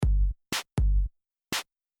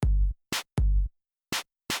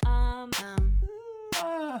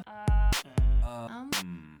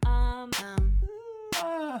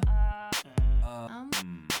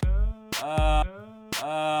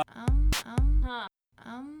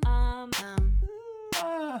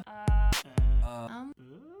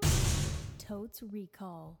Totes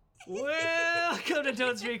Recall. Welcome to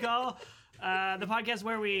Totes Recall, the podcast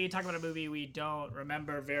where we talk about a movie we don't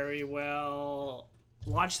remember very well.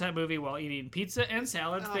 Watch that movie while eating pizza and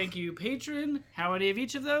salad. Oh. Thank you, patron. How many of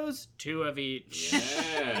each of those? 2 of each.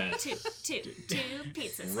 Yes. Two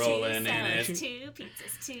pizzas. Rolling 2 in it. 2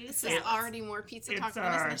 pizzas. 2 salads. There's already more pizza talk It's than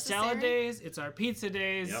is our necessary. salad days. It's our pizza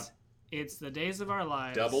days. Yep. It's the days of our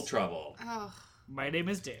lives. Double trouble. Oh, My name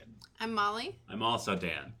is Dan. I'm Molly. I'm also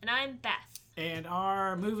Dan. And I'm Beth. And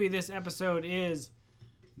our movie this episode is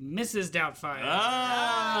Mrs. Doubtfire.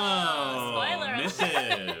 Oh! Spoiler alert.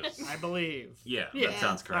 Mrs. I believe. Yeah, Yeah. that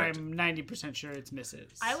sounds correct. I'm 90% sure it's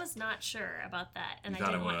Mrs. I was not sure about that, and You I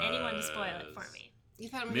thought didn't it want anyone to spoil it was- for me. You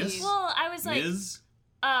thought it Miss? was Well, I was like, Ms.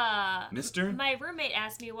 Mister? my roommate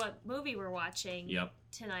asked me what movie we're watching Yep.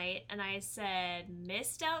 tonight, and I said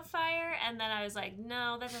Miss Doubtfire, and then I was like,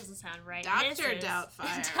 no, that doesn't sound right. Dr. Mrs.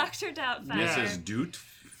 Doubtfire. Dr. Doubtfire. Yeah. Mrs. Doubtfire?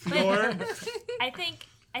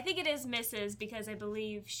 I think it is Mrs. because I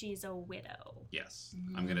believe she's a widow. Yes.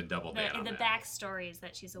 I'm going to double down on The that. backstory is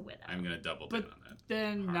that she's a widow. I'm going to double down But on that.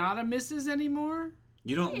 then not a Mrs. anymore?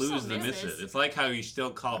 You don't You're lose so the Mrs. misses. It's like how you still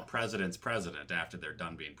call presidents president after they're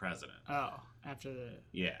done being president. Oh, after the...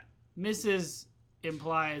 Yeah. Mrs.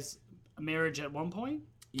 implies a marriage at one point?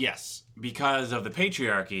 Yes, because of the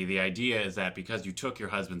patriarchy, the idea is that because you took your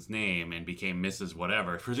husband's name and became Mrs.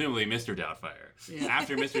 Whatever, presumably Mr. Doubtfire, Yeah.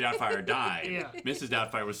 after Mr. Doubtfire died, Yeah. Mrs.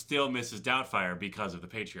 Doubtfire was still Mrs. Doubtfire because of the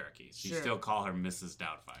patriarchy. So you Sure. still call her Mrs.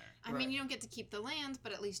 Doubtfire. I mean, you don't get to keep the land,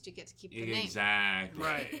 but at least you get to keep the name. Exactly.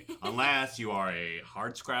 Right. Unless you are a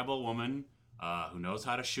hardscrabble woman who knows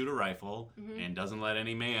how to shoot a rifle and doesn't let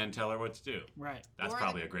any man tell her what to do. Right. That's Or-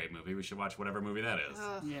 probably a great movie. We should watch whatever movie that is.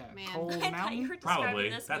 Oh, Yeah. man. Cold I thought you Mountain? were describing Probably.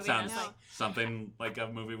 this That movie, and I sounds was No. something like a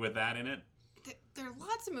movie with that in it. There are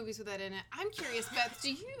lots of movies with that in it. I'm curious, Beth,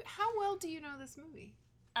 how well do you know this movie?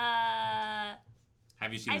 like,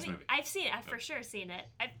 Have you seen this movie? I've seen it. I've for sure seen it.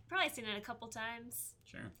 I've probably seen it a couple times.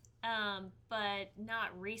 Sure. But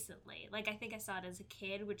not recently. Like, I think I saw it as a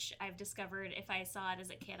kid, which I've discovered if I saw it as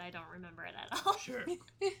a kid, I don't remember it at all. Sure.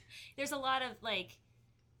 There's a lot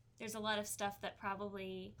of stuff that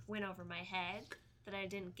probably went over my head that I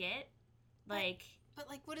didn't get. Like, But,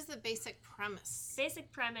 what is the basic premise?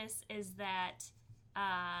 basic premise is that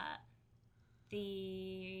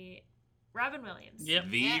the Robin Williams Yep.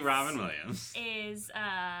 The Yes. Robin Williams. is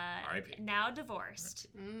R.I.P. now divorced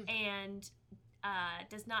Mm, and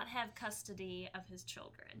does not have custody of his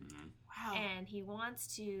children. wow. And he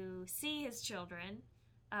wants to see his children,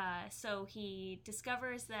 so he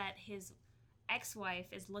discovers that his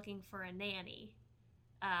ex-wife is looking for a nanny,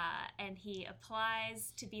 and he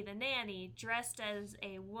applies to be the nanny dressed as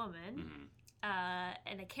a woman,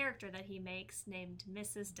 and a character that he makes named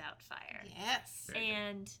Mrs. Doubtfire. Yes. Very good.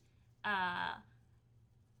 And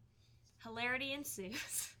hilarity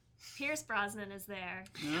ensues. Pierce Brosnan is there.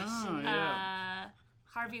 Oh, yeah.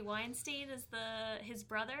 Harvey Weinstein is his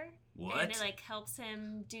brother. What? And it helps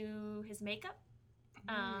him do his makeup.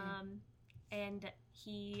 And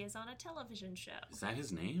he is on a television show. Is that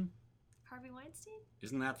his name? Harvey Weinstein?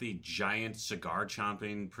 Isn't that the giant cigar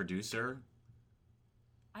chomping producer?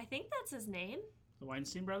 I think that's his name. The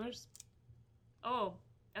Weinstein brothers? Oh,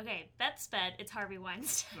 okay. Beth sped. It's Harvey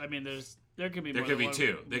Weinstein. I mean, there could be There more could than be one.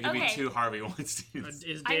 two. There could be Okay. two Harvey Weinsteins.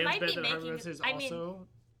 Is I Dan's might bet be that Harvey making- Weinstein is I mean- also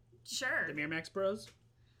Sure. the Miramax Bros?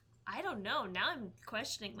 I don't know. Now I'm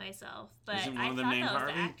questioning myself. But Isn't one I of thought them named that was the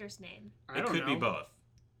Harvey? actor's name. I It don't could be know. both.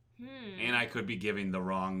 And I could be giving the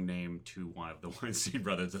wrong name to one of the Weinstein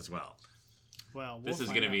brothers as well. Well, This is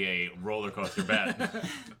going to be a roller coaster bet.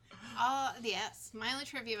 Yes. My only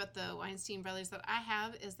trivia about the Weinstein brothers that I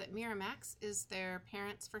have is that Miramax is their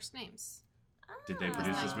parents' first names. Did they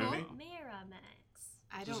produce this movie? Miramax.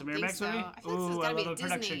 I Is this don't a think Miramax so. movie? I feel like this has Ooh, got I to be love a a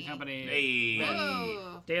production Disney. company. Hey.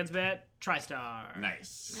 Whoa. Dan's bet, TriStar.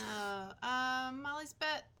 Nice. No. Molly's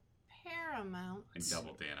bet, Paramount. I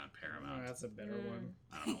doubled Dan on Oh, Paramount. that's a better one.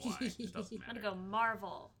 I don't know why. It doesn't I'm matter. going to go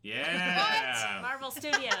Marvel. Yeah. Marvel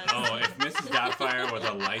Studios. Oh, if Mrs. Doubtfire was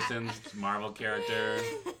a licensed Marvel character,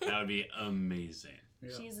 that would be amazing. Yeah.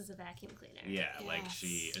 She uses a vacuum cleaner. Yeah, Yes.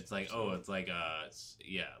 it's like it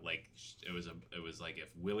was like if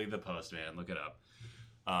Willie the Postman, look it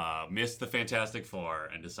up, missed the Fantastic Four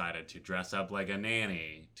and decided to dress up like a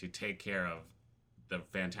nanny to take care of the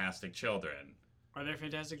fantastic children. Are there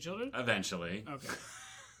fantastic children? Eventually. Okay.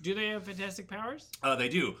 Do they have fantastic powers? They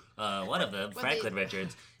do. One of them, What Franklin they-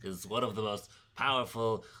 Richards, is one of the most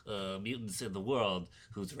powerful mutants in the world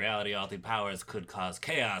whose reality-altering powers could cause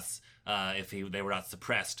chaos if they were not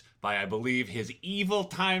suppressed by, I believe, his evil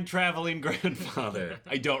time-traveling grandfather.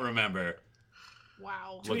 I don't remember.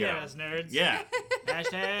 Wow. Look Tweet it at up. us, nerds. Yeah.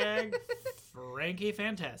 Hashtag Frankie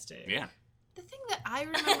Fantastic. Yeah. The thing that I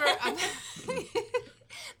remember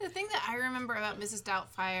the thing that I remember about Mrs.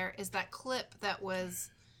 Doubtfire is that clip that was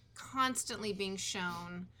constantly being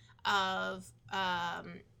shown of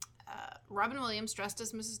Robin Williams dressed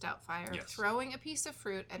as Mrs. Doubtfire Yes. throwing a piece of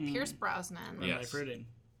fruit at Pierce Brosnan. Run by Yes. fruiting.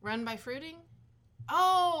 Run by fruiting?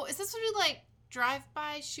 Oh, is this what you like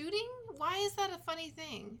drive-by shooting? Why is that a funny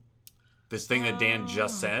thing? This thing that Dan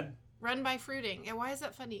just said? Run by fruiting. Yeah, why is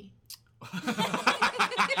that funny?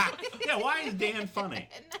 Yeah, why is Dan funny?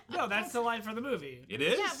 No, that's the line for the movie. It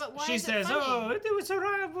is? Yeah, but why She is says, it funny? "Oh, it was a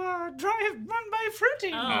run by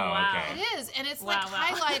fruiting." Oh, Oh, wow. okay. It is, and it's Wow, like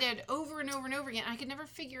wow. highlighted over and over and over again. I could never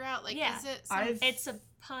figure out, like, Yeah. is it? It's a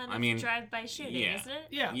pun I of mean, drive-by shooting, yeah. isn't it?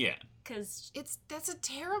 Yeah. Yeah. Because That's a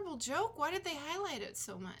terrible joke. Why did they highlight it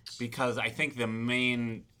so much? Because I think the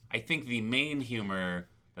main humor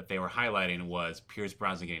that they were highlighting was Pierce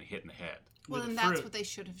Brosnan getting hit in the head. Well, With then the that's fruit. what they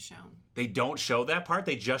should have shown. They don't show that part.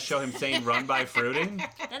 They just show him saying "run by fruiting."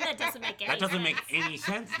 then that doesn't make any That doesn't make sense. any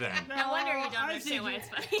sense then. No wonder you don't I understand why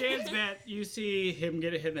think it's funny. Dan's bet, you see him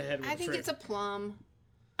get hit in the head with I a think fruit. it's a plum.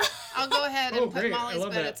 I'll go ahead and Oh, put great. I Molly's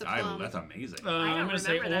love bet that. it's a plum. That's amazing. I I'm don't gonna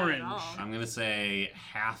say remember that at orange. all. I'm gonna say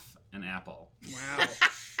half an apple. Wow.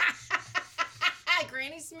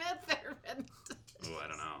 Granny Smith. Oh, I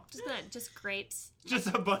don't know. Just grapes. Just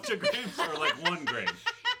a bunch of grapes or like one grape.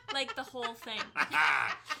 Like the whole thing.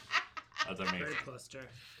 That's amazing. Great cluster.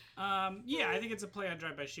 Yeah, I think it's a play on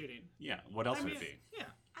drive-by shooting. Yeah. What else I would mean, it be? Yeah.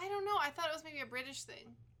 I don't know. I thought it was maybe a British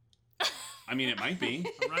thing. I mean, it might be.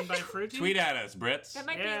 A run by fruiting. Tweet at us, Brits. That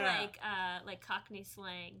might Yeah. be like Cockney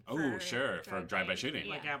slang. Oh, for sure, for drive-by shooting.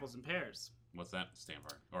 Yeah. Like apples and pears. What's that stand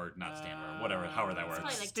for? Or not stand for? Whatever. However that It's works.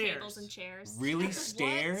 probably like Stairs. tables and chairs. Really, What?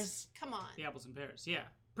 stairs? Come on. The apples and pears. Yeah.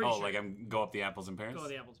 Pretty Oh, sure. like I'm go up the apples and pears. Go with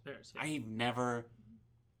the apples and pears. Yeah. I've never,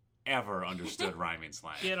 ever understood rhyming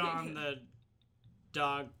slang. Get on the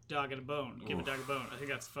dog and a bone. Give a dog a bone. I think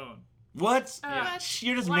that's the phone. What? Yeah.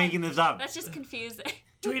 You're just What? making this up. That's just confusing.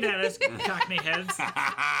 Tweet at us, Cockney heads,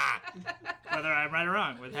 whether I'm right or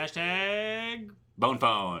wrong, with hashtag Bone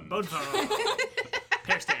phone. bone phone.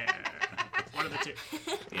 Pear stare. One of the two.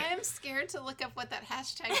 I am scared to look up what that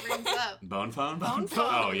hashtag brings up. Bone phone? Bone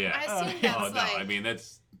phone. Oh, yeah. I assume Oh, that's Oh, no. like. I mean,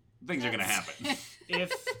 things are going to happen.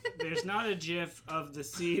 If there's not a gif of the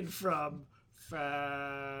scene from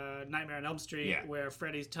Nightmare on Elm Street Yeah. where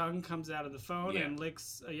Freddy's tongue comes out of the phone Yeah. and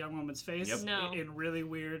licks a young woman's face Yep. No. in really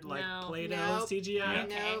weird, like, No. Play-Doh Nope. CGI,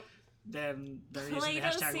 Okay. Nope. then they're using the Play-Doh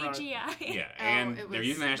hashtag wrong. CGI. Yeah, Oh, and it they're was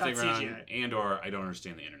using the hashtag not wrong, CGI. and or I don't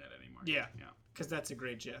understand the internet anymore. Yeah. Yeah, Because that's a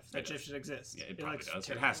great gif. That It gif is. should exist. yeah it probably looks does. It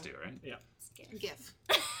terrible. has to, right? Yeah. GIF.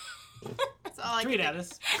 That's all I Tweet can at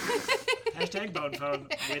us. Hashtag bone phone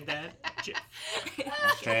with that gif.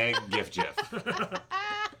 Hashtag GIF GIF.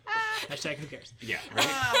 Hashtag who cares. Yeah,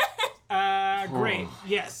 right? Great.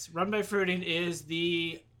 Yes, Run by Fruiting is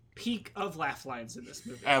the peak of laugh lines in this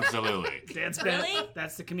movie. Absolutely. Dan's Really? bet.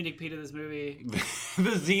 That's the comedic peak of this movie.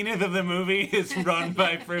 The zenith of the movie is run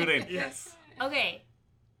by fruiting. Yes. Okay.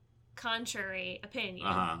 Contrary opinion.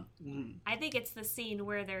 Uh-huh. I think it's the scene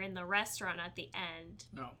where they're in the restaurant at the end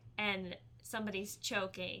Oh. and somebody's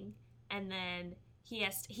choking and then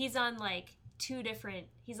he's on like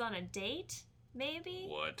he's on a date maybe.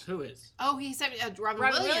 What? Who is? Oh, he said Robin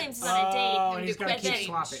Robin Williams. Williams is on a date. Oh, and he's got to but keep then-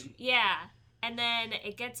 swapping. Yeah. And then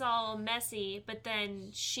it gets all messy, but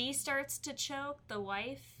then she starts to choke. The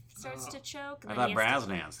wife starts to choke. I then thought he has to-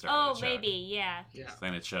 Brosnan started Oh, to choke. maybe, yeah. Yeah.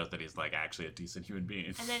 Then it shows that he's like actually a decent human being.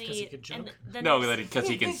 And then 'Cause he could choke? and then No, there's- because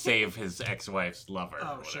he can save his ex-wife's lover. Oh, or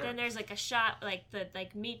whatever. sure. Then there's like a shot, like the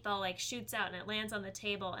meatball like shoots out and it lands on the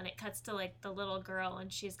table, and it cuts to like the little girl,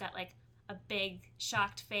 and she's got like a big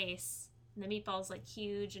shocked face, and the meatball's like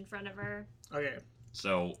huge in front of her. Okay.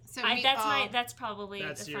 So So That's probably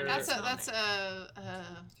That's the your- funniest That's moment. a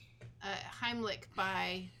Heimlich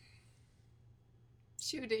by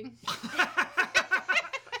shooting.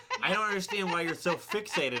 I don't understand why you're so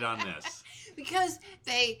fixated on this. Because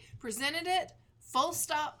they presented it full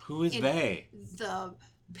stop. Who is in they? The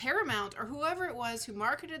Paramount or whoever it was who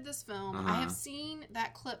marketed this film. Uh-huh. I have seen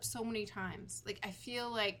that clip so many times. Like, I feel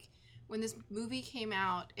like when this movie came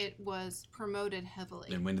out, it was promoted heavily.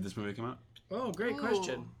 And when did this movie come out? Oh, great Ooh.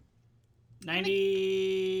 question.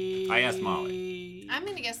 90. I asked Molly. I'm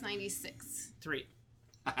going to guess 96. 3.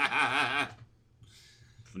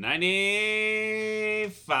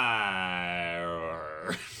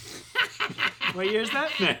 95. What year is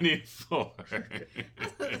that? 94.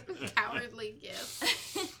 Cowardly gift.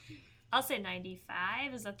 I'll say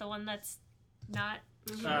 95. Is that the one that's not?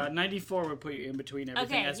 94 would put you in between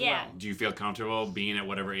everything Okay, as yeah. well. Do you feel comfortable being at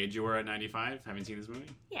whatever age you were at 95, having seen this movie?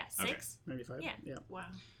 Yeah, 6. 95? Yeah. Wow.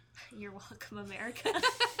 You're welcome, America.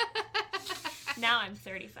 Now I'm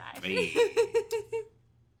 35. Hey.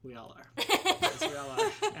 We all are. Yes, we all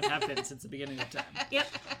are. And have been since the beginning of time. Yep.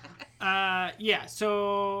 Yeah,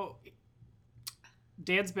 so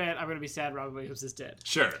Dan's bet, I'm going to be sad Robin Williams is dead.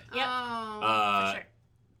 Sure. Yep. Oh. For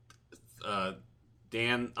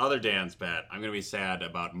sure. Other Dan's bet, I'm going to be sad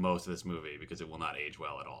about most of this movie because it will not age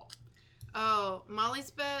well at all. Oh, Molly's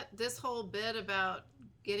bet, this whole bit about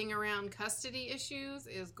getting around custody issues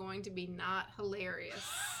is going to be not hilarious.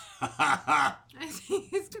 I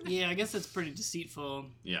think it's going to Yeah, I guess that's pretty deceitful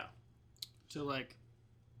Yeah. to, like,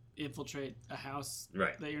 infiltrate a house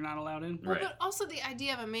Right. that you're not allowed in. Well, Right. but also the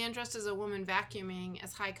idea of a man dressed as a woman vacuuming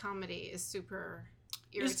as high comedy is super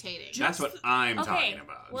irritating. That's what I'm Okay. talking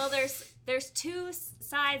about. Well, there's two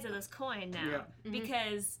sides of this coin now Yeah.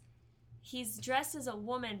 because he's dressed as a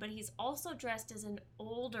woman, but he's also dressed as an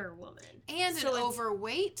older woman And So an it's-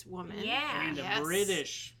 overweight woman. Yeah. And Yes. a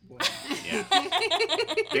British woman. Yeah.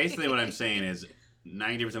 Basically, what I'm saying is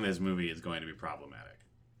 90% of this movie is going to be problematic.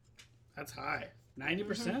 That's high.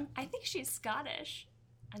 90%? I think she's Scottish.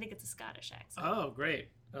 I think it's a Scottish accent. Oh, great.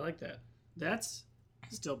 I like that. That's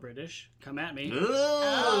still British. Come at me.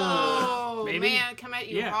 Oh, Maybe. man, come at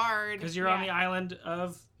you Yeah. hard. Because you're on Yeah. the island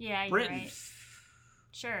of Yeah, you're Britain. right.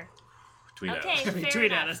 Sure. Tweet Okay. at us. Fair Tweet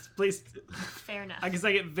enough. at us, please. Fair enough. Because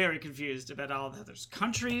I get very confused about all that. There's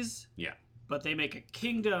countries, Yeah, but they make a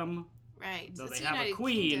kingdom, Right. though It's they have a United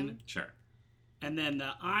queen, Kingdom. sure. and then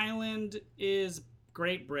the island is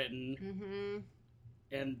Great Britain, Mm-hmm.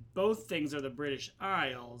 and both things are the British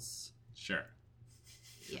Isles. Sure.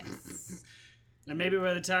 Yes. And maybe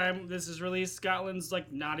by the time this is released, Scotland's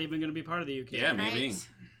like not even going to be part of the UK. Yeah, maybe. Right.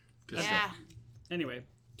 Good Yeah. Anyway,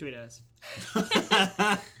 tweet at us.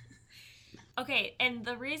 stuff. Okay, and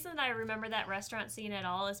the reason I remember that restaurant scene at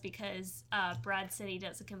all is because Broad City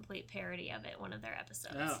does a complete parody of it, one of their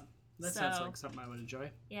episodes. Oh, that sounds So- like something I would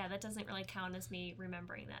enjoy. Yeah, that doesn't really count as me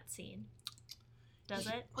remembering that scene. Does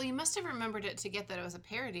it? Well, you must have remembered it to get that it was a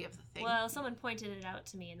parody of the thing. Well, someone pointed it out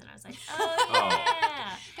to me, and then I was like, oh,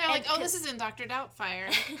 yeah. They're like, And oh, this is in Dr.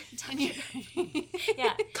 Doubtfire. And you-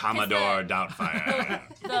 Yeah. Commodore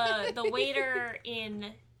Doubtfire. The waiter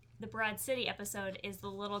in the Broad City episode is the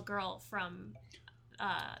little girl from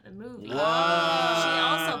the movie. What? She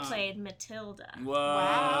also played Matilda. Whoa.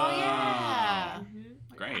 Wow, yeah. Mhm.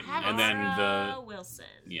 Great. I And then Laura the Wilson.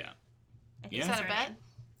 yeah. I think Yeah. Is that's that a her bet? name.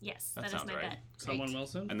 Yes, That that is sounds my right. bet. Someone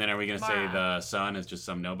Wilson? And then are we gonna say Wow. the son is just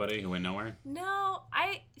some nobody who went nowhere? No,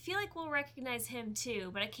 I feel like we'll recognize him too,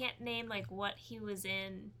 but I can't name like what he was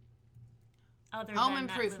in. Other Home than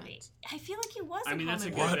that Improvement. movie. I feel like he was. I in mean, Home that's a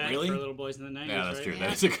good What, bet really? for little boys in the 90s, Yeah, that's right? true. Yeah.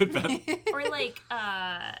 That is a good bet. Or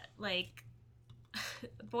like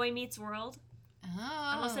Boy Meets World.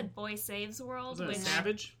 I almost Oh. said Boy Saves World. Was it a which-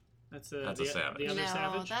 Savage? That's a the Savage. The other No,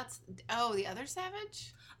 Savage? that's the other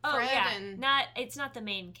Savage. Oh Fred yeah, and- it's not the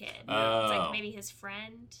main kid. Oh. It's like maybe his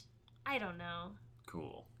friend. I don't know.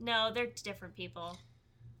 Cool. No, they're different people.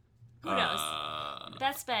 Who knows?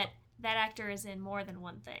 That's bet. That actor is in more than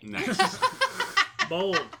one thing. Nice.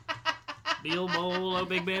 Bold. Beal Bolo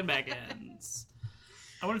Big Man back ends.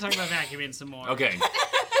 I want to talk about vacuuming some more. Okay.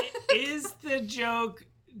 Is the joke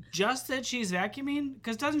just that she's vacuuming?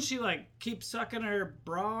 Because doesn't she, like, keep sucking her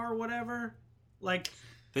bra or whatever? Like,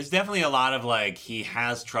 There's definitely a lot of like he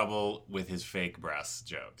has trouble with his fake breasts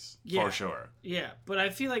jokes Yeah. for sure. yeah. But I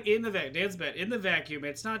feel like in the Dan's bet, in the vacuum,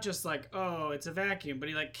 it's not just like, oh, it's a vacuum, but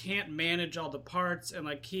he, like, can't manage all the parts and,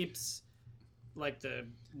 like, keeps, like, the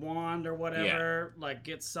wand or whatever, like,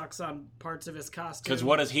 sucks on parts of his costume. Because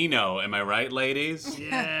what does he know? Am I right, ladies?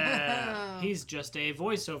 Yeah. He's just a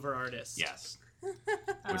voiceover artist. Yes.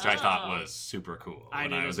 Which I thought Oh. was super cool I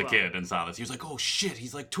when did I as was a well. kid and saw this. He was like, "Oh shit,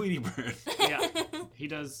 he's like Tweety Bird." Yeah. He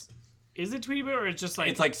does. Is it Tweety Bird or it's just like,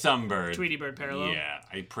 It's like some bird. Tweety Bird parallel? Yeah,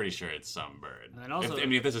 I'm pretty sure it's some bird. And also-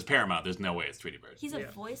 if this is Paramount, there's no way it's Tweety Bird. He's a Yeah.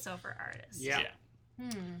 voiceover artist. Yeah. Hmm.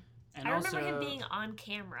 And I remember also, him being on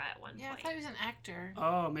camera at one Yeah, I point. thought he was an actor.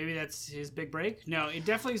 Oh, maybe that's his big break? No, it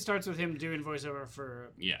definitely starts with him doing voiceover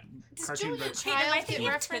for Yeah. Does cartoon Julia birds. Wait, am I Child get thinking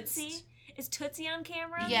of referenced? Tootsie? Is Tootsie on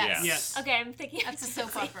camera? Yes. Yes. Okay, I'm thinking of That's a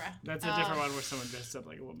soap Tootsie. opera. That's a different one where someone dresses up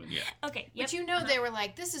like a woman. Yeah. Okay, yep. But you know they were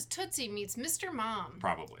like, this is Tootsie meets Mr. Mom.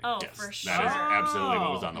 Probably. Oh, yes. for That is sure. absolutely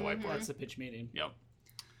what was on the Mhm. whiteboard. That's the pitch meeting. Yep.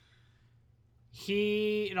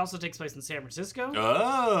 It also takes place in San Francisco,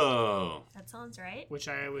 Oh. That sounds right. which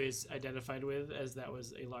I always identified with as that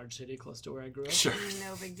was a large city close to where I grew up. Sure.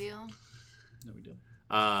 No big deal. No big deal.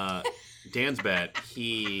 Dan's bet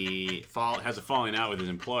he has a falling out with his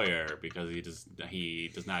employer because he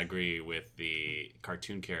does not agree with the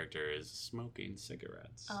cartoon characters smoking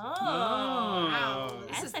cigarettes. Oh. Wow.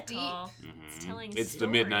 This is Ethical. Mhm. It's telling It's the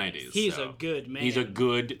stories. mid-90s. He's so a good man. He's a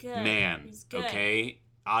good man. He's good. Okay,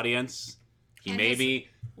 audience. He And may his be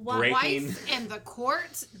Wife breaking. Wife and the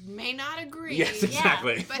court may not agree. Yes,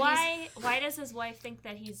 exactly. Yeah. But Why does his wife think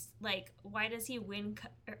that he's like? Why does he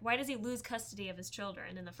why does he lose custody of his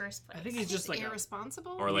children in the first place? I think he's just like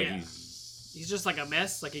irresponsible. Or like Yeah. he's just like a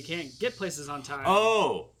mess. Like he can't get places on time.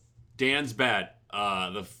 Oh, Dan's bet.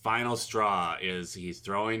 The final straw is he's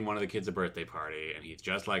throwing one of the kids a birthday party, and he's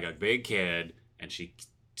just like a big kid, and she's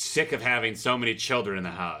sick of having so many children in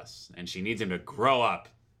the house, and she needs him to grow up.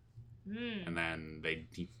 And then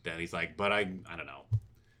he's like, but I don't know.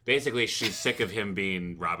 Basically, she's sick of him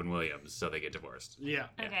being Robin Williams, so they get divorced. Yeah.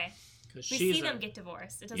 Okay. Because We see them get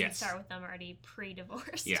divorced. It doesn't Yes. start with them already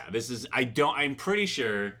pre-divorced. Yeah, I'm pretty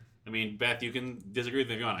sure, I mean, Beth, you can disagree with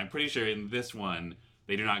me if you want. I'm pretty sure in this one,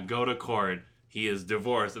 they do not go to court. He is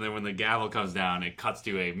divorced, and then when the gavel comes down, it cuts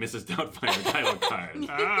to a Mrs. Doubtfire title card.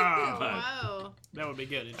 Ah, Wow. that would be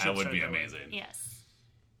good. It That should would start be that way. amazing. Yes.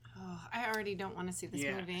 Oh, I already don't want to see this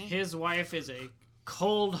Yeah. movie. His wife is a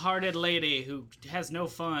cold-hearted lady who has no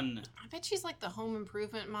fun. I bet she's like the Home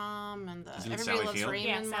Improvement mom and the Isn't it Everybody Sally Loves Field?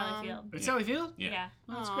 Raymond Yeah, mom. Sally Field. It's Sally Field? Yeah. Yeah.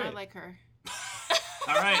 Well, that's Oh, great. I like her.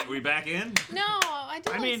 All right, we back in? No, I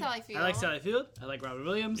do I like mean, Sally Field. I like Sally Field. I like Robin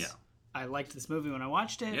Williams. Yeah. I liked this movie when I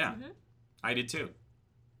watched it. Yeah. I did too.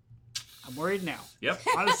 I'm worried now. Yep.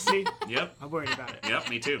 Honestly, Yep. I'm worried about it. Yep,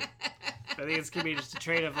 me too. I think it's going to be just a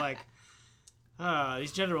trait of like,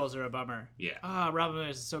 these generals are a bummer. Yeah. Robin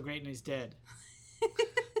Williams is so great and he's dead. Oh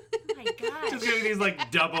my gosh. Just giving these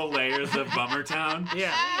like double layers of Bummertown.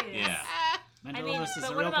 Yeah. Yeah. Mental I mean, illness is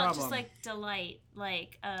but a what real about problem. just like delight,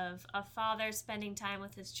 like of a father spending time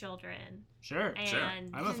with his children, Sure. and Sure.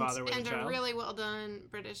 I'm a father with and a child. really well done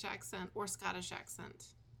British accent or Scottish accent.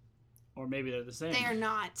 Or maybe they're the same. They are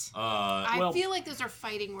not. Uh, Well, I feel like those are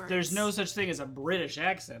fighting words. There's no such thing as a British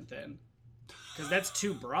accent then. Because that's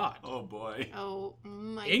too broad. oh boy. Oh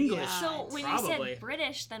my English. God. so when Probably. you said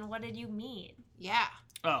British, then what did you mean? Yeah.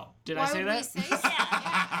 Oh, did Why I say would that? we say so? No,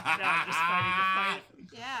 I'm just fighting the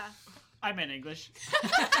fight. Yeah. I meant English.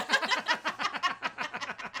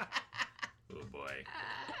 Oh boy.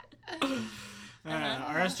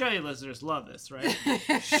 Our Australian listeners love this, right?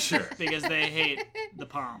 Sure. Because they hate the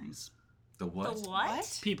Palms. The what? The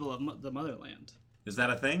what? People of the motherland. Is that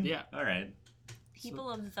a thing? Yeah. All right.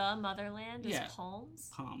 People of the motherland is Yeah.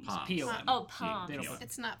 palms? Palms. Palms. P-O-M. Oh, palms. They don't put-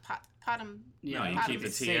 It's not Potham. Yeah, No, you Bottom. keep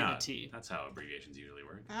the say T the out. T. That's how abbreviations usually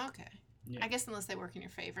work. Okay. Yeah. I guess unless they work in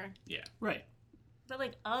your favor. Yeah. Right. But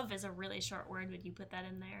like of is a really short word. Would you put that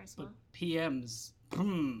in there as But well? PMs.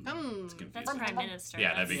 Hmm. It's confusing. That's prime minister.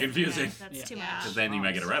 Yeah, that'd be That's- confusing. yeah, that's Yeah. too Yeah. much. Because then you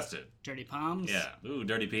might get arrested. Dirty Palms. Yeah. Ooh,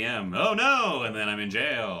 dirty PM. Oh no! And then I'm in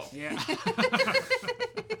jail. Yeah.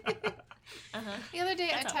 Uh-huh. The other day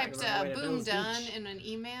That's I all typed right. Way to boom Bill's done Beach. in an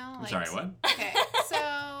email. I'm sorry, what? Okay,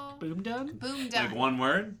 so Boom done? boom done. Like one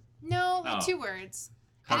word? No, Oh. 2 words.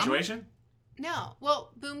 Punctuation? No,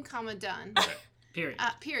 well, boom, comma, done. Okay. Period.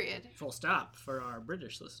 Period. Full stop for our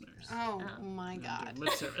British listeners. Oh Oh. my God.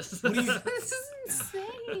 Lip service. This is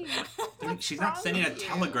insane. She's not sending a wrong with you?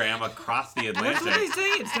 telegram across the That's what they Atlantic.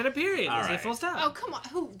 say instead of period. All They say right. full stop. Oh, come on.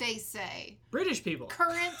 Who they say? British people.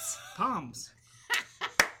 Current. Palms.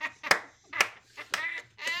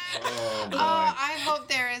 Oh boy. I hope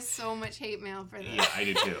there is so much hate mail for this. Yeah, I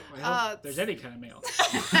do too. I hope there's any kind of mail.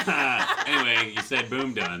 Anyway, you said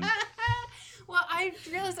boom done. Well, I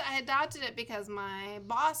realized I adopted it because my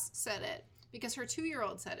boss said it, because her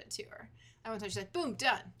 2-year-old said it to her. And one time she's like, boom,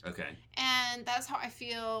 done. Okay. And that's how I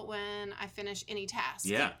feel when I finish any task.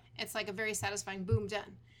 Yeah. It's like a very satisfying boom,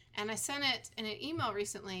 done. And I sent it in an email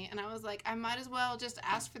recently, and I was like, I might as well just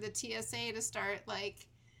ask for the TSA to start, like,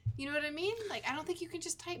 you know what I mean? Like, I don't think you can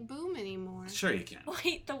just type boom anymore. Sure you can.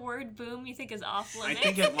 Wait, the word boom you think is off I limits?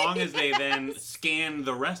 think as long as they then scan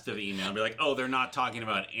the rest of the email and be like, oh, they're not talking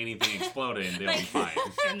about anything exploding, they'll be fine.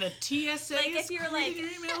 And the TSA Like, is if you're creating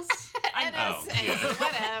like- your emails? Oh, NSA, yeah.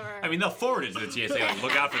 whatever. I mean, they'll forward it to the TSA, like,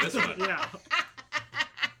 look out for this one. Yeah.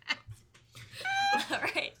 All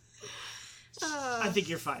right. I think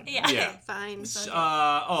you're fine. Yeah. Yeah. Fine.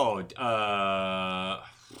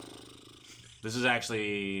 This is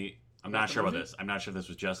actually, I'm not sure about this. I'm not sure if this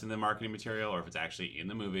was just in the marketing material or if it's actually in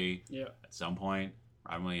the movie. Yeah. At some point,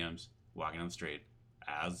 Robin Williams walking on the street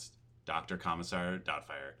as Dr. Commissar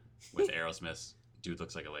Doubtfire with Aerosmith's "Dude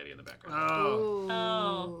Looks Like a Lady" in the background. Oh.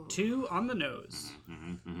 Oh. 2 on the nose.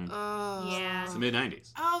 Oh. Yeah. It's the mid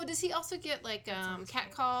 '90s. Oh, does he also get like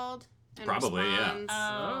catcalled? And Probably, yeah. responds?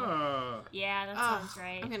 Oh. Oh. Yeah, that Oh, sounds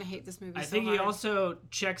right. I'm gonna hate this movie. I so think he hard. also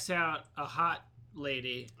checks out a hot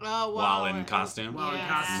lady Oh, While in costume. while in Yes.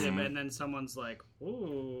 costume, Mhm. and then someo's like,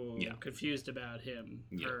 ooh, Yeah. confused about him.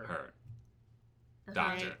 Yeah, her. Okay.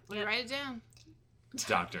 Doctor. Let me Yep. write it down.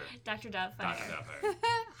 Doctor. Dr. Doubtfire. Dr. Doubtfire.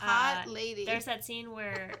 Hot lady. There's that scene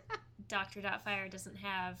where Dr. Doubtfire doesn't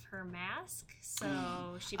have her mask,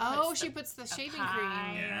 so she puts she the, puts the a shaving pie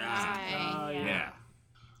cream. or Yeah. something. Oh, yeah. Yeah.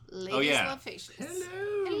 Ladies yeah. love facials.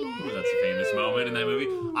 Ooh, that's a famous moment in that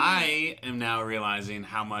movie. I am now realizing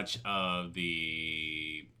how much of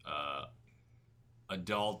the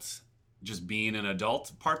adult, just being an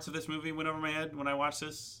adult parts of this movie went over my head when I watched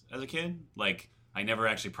this as a kid. Like, I never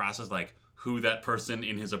actually processed, like, who that person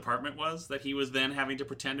in his apartment was that he was then having to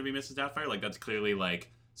pretend to be Mrs. Doubtfire. Like, that's clearly,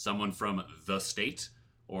 like, someone from the state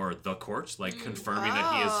or the courts, like, confirming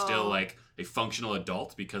that he is still, like, a functional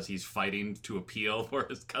adult because he's fighting to appeal for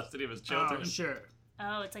his custody of his children. Oh, sure.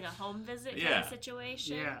 Oh, it's like a home visit kind Yeah. of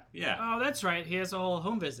situation. Yeah. Yeah. Oh, that's right. He has a whole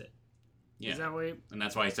home visit. Yeah. Is that what he... And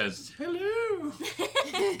that's why he says, hello.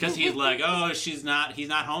 Because he's like, oh, he's not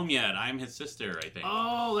home yet. I'm his sister, I think.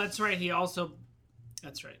 Oh, that's right. He also...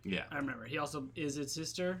 That's right. Yeah. I remember. He also is his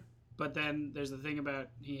sister, but then there's the thing about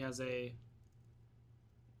he has a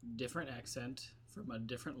different accent from a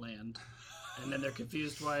different land, and then they're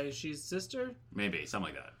confused why she's sister. Maybe,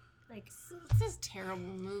 something like that. Like, This is a terrible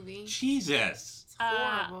movie. Jesus. It's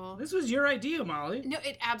horrible. This was your idea, Molly. No,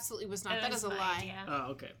 it absolutely was not. it That was is a my lie. idea.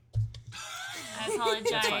 Oh, okay. I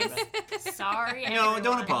apologize. Sorry. No, don't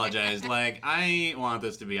everyone. apologize. Like, I want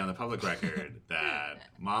this to be on the public record that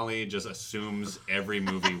Molly just assumes every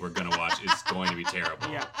movie we're going to watch is going to be terrible.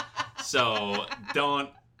 Yeah. So, don't...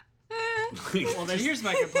 Well, then here's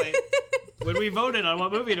my complaint. When we voted on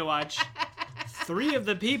what movie to watch, 3 of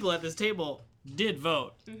the people at this table did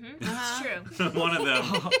vote. It's true. One of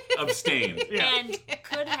them abstained. Yeah. And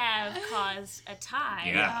could have caused a tie.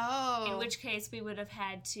 Yeah. Oh. In which case, we would have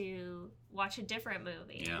had to watch a different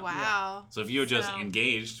movie. Yeah. Wow. So if you had just So-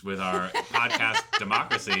 engaged with our podcast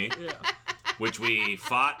democracy, Yeah. which we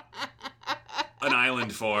fought an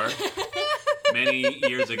island for many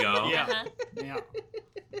years ago. Yeah. Uh-huh. Yeah.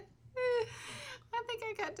 I think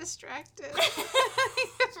I got distracted.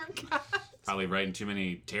 I forgot. Probably writing too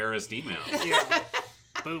many terrorist emails. Yeah.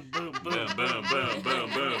 Boom, boom, boom, Boom, boom, boom,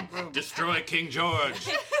 boom, boom. Destroy King George.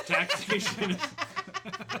 Taxation.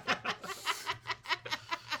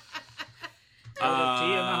 The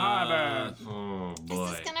tea in the harbor. Oh, Is boy.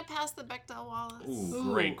 this gonna pass the Bechdel Wallace?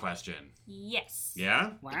 Ooh, great question. Yes.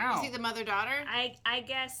 Yeah? Wow. Is he the mother-daughter? I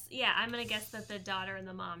guess, yeah, I'm going to guess that the daughter and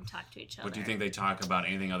the mom talk to each other. What do you think they talk about?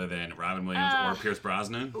 Anything other than Robin Williams or Pierce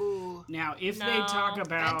Brosnan? Ooh. Now, if they No. talk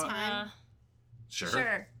about Bedtime.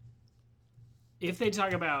 Sure. if they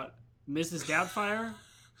talk about Mrs. Doubtfire,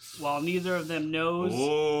 while neither of them knows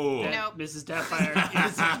Ooh. that Nope. Mrs. Doubtfire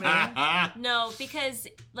is his name. No, because,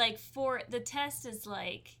 like, for the test is,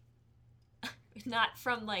 like, not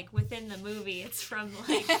from, like, within the movie. It's from,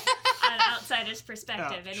 like, an outsider's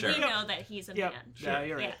perspective. And sure. we know that he's a Yep. man. Yeah,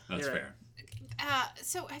 you're right. Yeah. That's You're right. fair.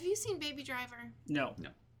 So have you seen Baby Driver? No.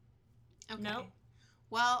 Okay. No.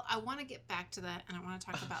 Well, I want to get back to that, and I want to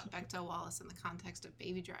talk about Bechdel Wallace in the context of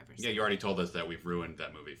Baby Driver. Yeah, you already told us that we've ruined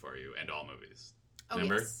that movie for you and all movies. Oh,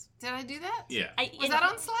 Remember? yes. Did I do that? Yeah. Was that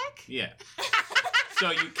on Slack? Yeah. So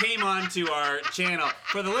you came onto our channel.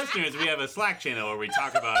 For the listeners, we have a Slack channel where we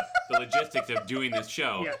talk about the logistics of doing this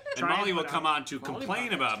show. Yeah, And try Molly and will put come out on to quality complain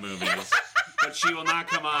product. about movies, but she will not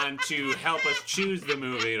come on to help us choose the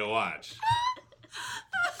movie to watch.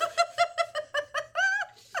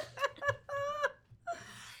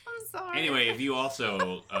 I'm sorry. Anyway, if you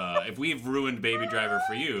also, if we've ruined Baby Driver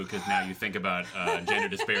for you, because now you think about gender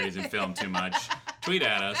disparities in film too much, tweet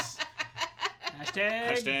at us.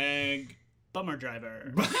 Hashtag # bummer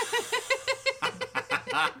driver.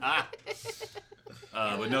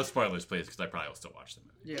 but no spoilers, please, because I probably will still watch the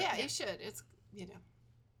movie. Yeah, you should. It's, you know.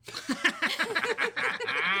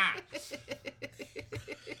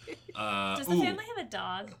 Does the family have a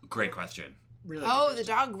dog? Great question. Really. Oh, the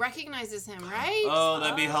dog recognizes him, right? Oh,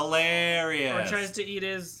 that'd be Or hilarious. tries to eat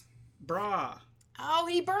his bra. Oh,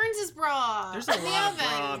 he he burns his bra. There's a in the lot of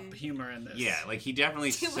oven. bra humor in this. Yeah, like he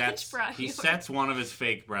definitely Too much sets bra he humor. sets one of his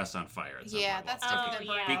fake breasts on fire. At some Yeah, point. that's Oh, different than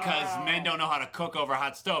yeah. burning. Because men don't know how to cook over a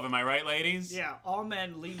hot stove. Am I right, ladies? Yeah, all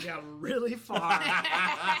men lean down really far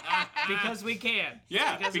because we can.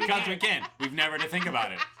 Yeah, Because because we we can. We've never to think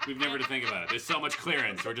about it. There's so much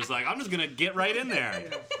clearance. We're just like, I'm just gonna get right in there.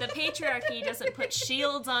 The patriarchy doesn't put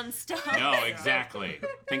shields on stoves. No, exactly.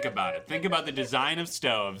 Think about it. Think about the design of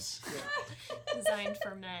stoves. Designed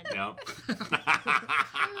for men. Yep.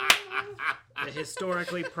 The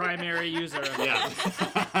historically primary user of it.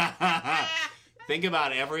 Yeah. Think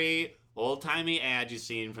about every old-timey ad you've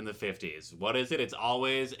seen from the 50s. What is it? It's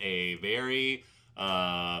always a very,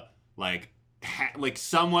 like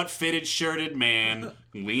somewhat fitted shirted man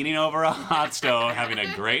leaning over a hot stove having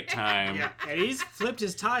a great time. Yeah, and he's flipped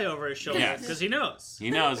his tie over his shoulder Yes. because he knows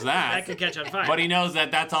He knows that that. could catch on fire. But he knows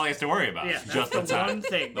that that's all he has to worry about. Yeah, that's just the time. one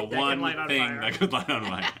thing The that can one light on thing fire. that could light on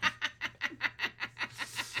fire.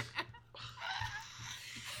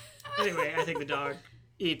 Anyway, I think the dog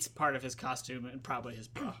eats part of his costume and probably his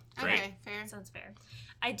bra. Great. Okay, fair. Sounds fair.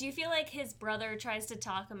 I do feel like his brother tries to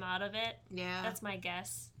talk him out of it. Yeah. That's my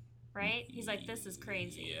guess. Right? He's like, this is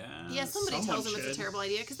crazy. Yeah, somebody Someone tells him it's should. a terrible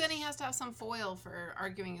idea because then he has to have some foil for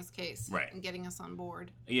arguing his case Right. and getting us on board,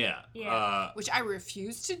 Yeah. Yeah. which I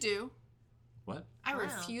refuse to do. What? I Wow.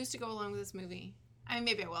 refuse to go along with this movie. I mean,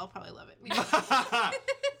 maybe I will. I'll probably love it.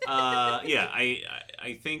 Yeah,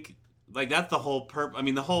 I think like that's the whole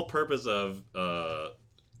the whole purpose of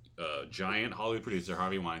giant Hollywood producer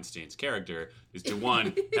Harvey Weinstein's character is to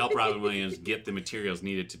one, help Robin Williams get the materials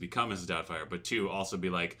needed to become Mrs. Doubtfire, but two, also be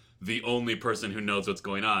like the only person who knows what's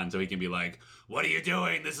going on, so he can be like, "What are you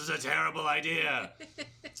doing? This is a terrible idea."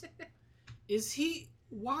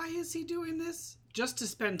 Why is he doing this? Just to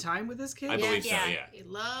spend time with his kid? I believe Yeah. so. Yeah, He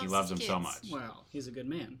loves he loves his him so kids. much. Well, he's a good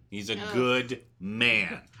man. He's a Oh. good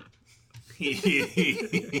man.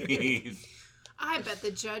 He's- I bet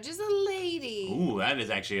the judge is a lady. Ooh, that is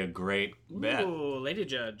actually a great bet. Ooh, Lady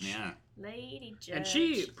Judge. Yeah. Lady Judge. And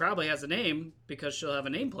she probably has a name because she'll have a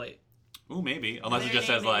nameplate. Ooh, maybe. Unless it Their just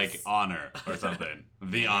says, name like, is- honor or something.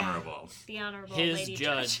 The Honorable. The Honorable His Lady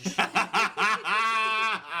judge. Judge.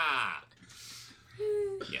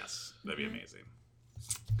 Yes, that'd be amazing.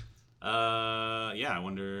 Yeah, I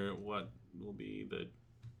wonder what will be the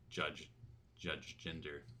judge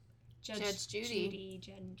gender. Judge Judy.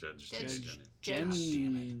 Judge Judge- gender.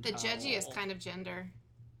 Jen. The judgiest kind of gender.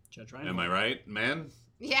 Judge Ryan. Am I right, man?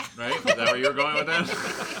 Yeah. Right? Is that where you were going with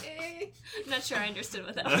that? Not sure I understood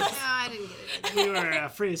what that No, was. I didn't get it. We were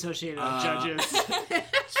free associated with judges.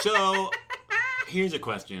 So, here's a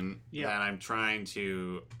question Yeah. that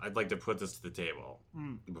I'd like to put this to the table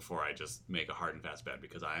before I just make a hard and fast bet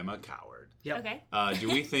because I am a coward. Yep. Okay. Do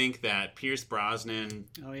we think that Pierce Brosnan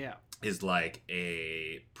Oh, yeah. is like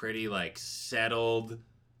a pretty like settled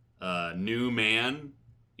new man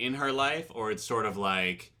in her life, or it's sort of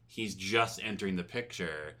like he's just entering the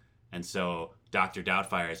picture and so Dr.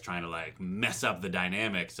 Doubtfire is trying to like mess up the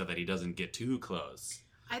dynamic so that he doesn't get too close?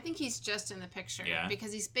 I think he's just in the picture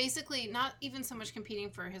because he's basically not even so much competing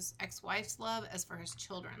for his ex-wife's love as for his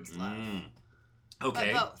children's love.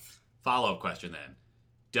 Okay. But both. Follow-up question then.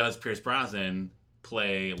 Does Pierce Brosnan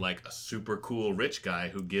play like a super cool rich guy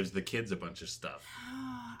who gives the kids a bunch of stuff?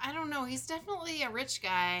 I don't know. He's definitely a rich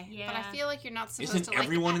guy, but I Yeah. feel like you're not supposed Isn't to like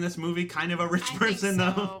everyone in this movie kind of a rich person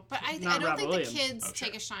think so. though? But I Not don't Robin think Williams. the kids Okay.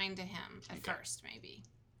 take a shine to him at first, maybe.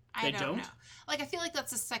 They don't? know. Like, I feel like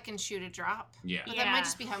that's a second shoe to drop. Yeah. But that Yeah. might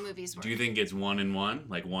just be how movies work. Do you think it's 1 and 1?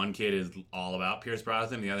 Like one kid is all about Pierce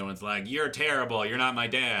Brosnan, the other one's like, "You're terrible. You're not my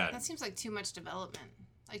dad." That seems like too much development.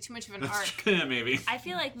 Like, too much of an arc. Yeah, maybe. I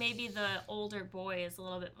feel like maybe the older boy is a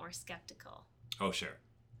little bit more skeptical. Oh, sure.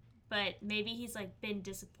 But maybe he's like been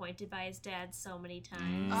disappointed by his dad so many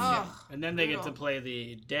times. Oh. And then they get to Brutal. play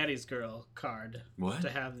the daddy's girl card What? to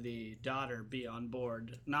have the daughter be on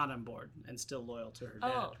board, not on board, and still loyal to her dad.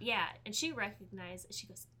 Oh, yeah. And she recognizes, she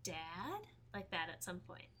goes, Dad? Like that at some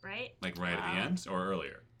point, right? Like right at the end or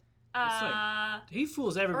earlier? It's like- He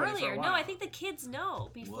fools everybody for Earlier. a while. No, I think the kids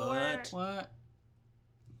know before. What?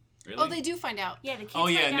 Really? Oh, they do find out. Yeah, the kids Oh,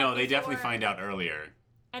 yeah, find no, out they definitely before- find out earlier.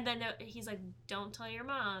 And then he's like, don't tell your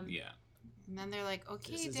mom. Yeah. And then they're like,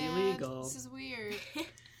 okay, This is Dad, illegal. this is weird.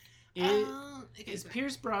 Is, Okay, is go ahead.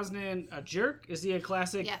 Pierce Brosnan a jerk? Is he a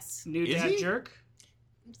classic Yes. new Is dad he? jerk?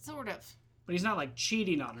 Sort of. But he's not like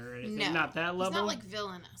cheating on her or anything. No. Not that level. He's not like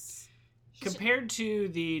villainous. Compared to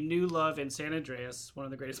the new love in San Andreas, one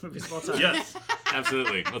of the greatest movies of all time. Yes,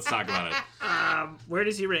 absolutely. Let's talk about it. Where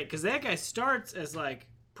does he rate? Because that guy starts as like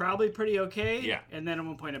probably pretty okay. Yeah. And then at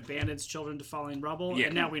one point abandons children to falling rubble. Yeah.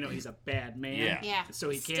 And now we know he's a bad man. Yeah. Yeah. So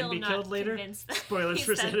he can Still be not killed later. convinced that Spoilers he's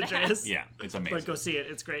for that San bad. Andreas. Yeah, it's amazing. But go see it.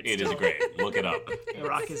 It's great. It is still. great. Look it up. The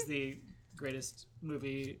Rock is the greatest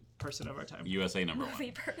movie person of our time. USA number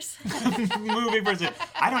Movie person. 1. Movie person.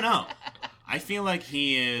 I don't know. I feel like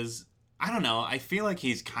he is. I don't know. I feel like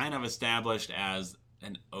he's kind of established as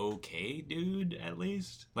an okay dude, at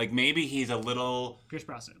least. Like maybe he's a little. Pierce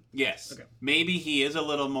Brosnan. Yes. Okay. Maybe he is a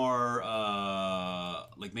little more.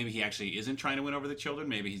 Like maybe he actually isn't trying to win over the children.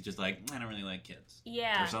 Maybe he's just like, I don't really like kids.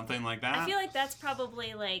 Yeah. Or something like that. I feel like that's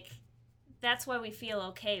probably like that's why we feel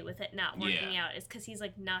okay with it not working out is because he's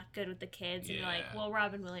like not good with the kids and you're like, well,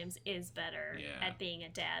 Robin Williams is better at being a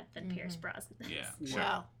dad than Pierce Brosnan is. Yeah. Sure.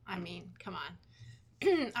 Well, I mean, come on.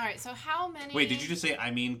 All right, so how many... Wait, did you just say, I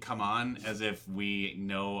mean, come on, as if we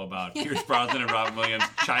know about Pierce Brosnan and Robin Williams'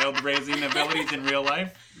 child-raising abilities in real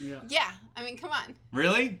life? Yeah. Yeah, I mean, come on.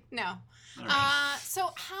 Really? No. All right. So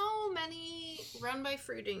how many run by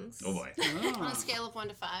fruitings Oh, boy. on a scale of 1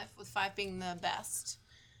 to 5, with 5 being the best,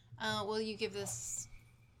 will you give this...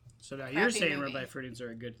 So now Crappy you're saying movie. red by fruitings are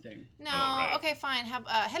a good thing. No, right. okay, fine.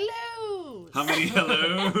 Hellos. How many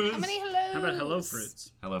hellos? How many hellos? How about hello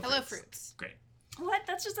fruits? Hello Hello fruits. fruits. Great. What?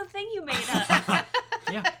 That's just a thing you made up.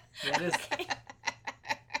 Yeah, it is. Okay.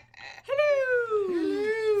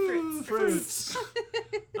 Hello. Fruits.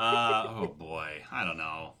 Oh, boy. I don't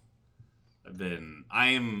know. I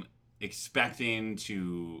am expecting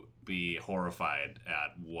to be horrified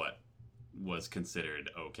at what was considered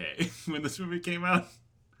okay when this movie came out.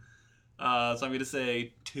 So I'm going to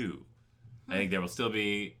say 2. I think there will still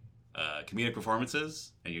be comedic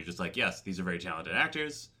performances, and you're just like, yes, these are very talented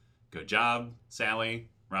actors. Good job, Sally,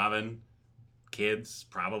 Robin, kids,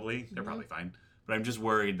 probably. They're probably fine. But I'm just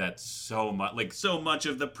worried that so much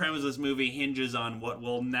of the premise of this movie hinges on what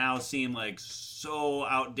will now seem like so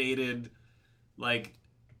outdated, like,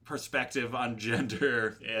 perspective on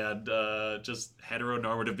gender and just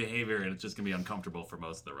heteronormative behavior, and it's just going to be uncomfortable for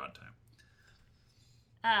most of the runtime.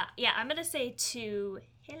 Yeah, I'm gonna say 2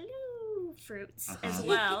 hello fruits as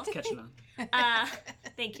well. Catching on.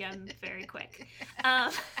 Thank you. I'm very quick.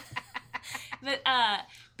 But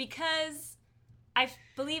because I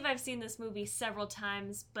believe I've seen this movie several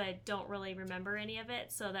times, but don't really remember any of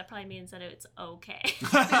it, so that probably means that it's okay.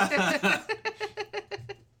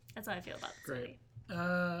 That's how I feel about this Great. movie.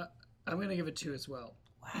 I'm going to give it 2 as well.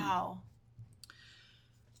 Wow.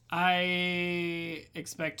 I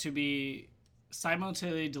expect to be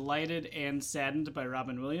simultaneously delighted and saddened by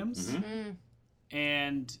Robin Williams, Mm-hmm.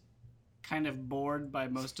 and kind of bored by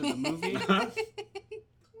most of the movie.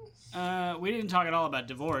 We didn't talk at all about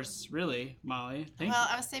divorce, really, Molly. Thank Well,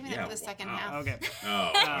 I was saving it for the second half. Okay. Oh,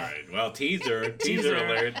 all right. Well, teaser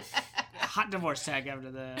alert. Hot divorce tag after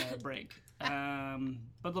the break. But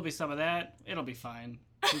there'll be some of that. It'll be fine.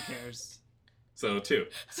 Who cares? So 2.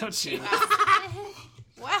 So 2.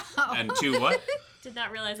 Wow. And 2 what? Did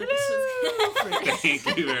not realize that this was. Thank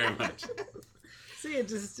you very much. See, it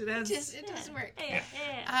has. It does work.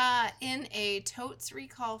 Yeah. In a totes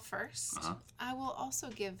recall first, I will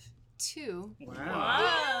also give 2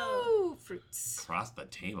 Wow. Whoa. fruits. Across the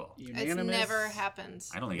table. Unanimous. It's never happened.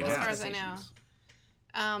 I don't think it as has far as I know.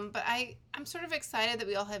 conversations. But I'm sort of excited that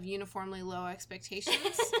we all have uniformly low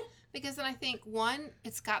expectations because then I think 1,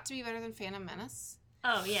 it's got to be better than Phantom Menace,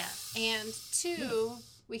 Oh yeah. and 2,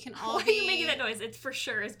 we can all Why be. are you making that noise? It for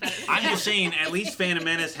sure is better. I'm just saying, at least Phantom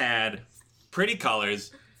Menace had pretty colors,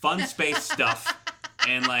 fun space stuff,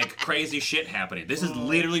 and like crazy shit happening. This is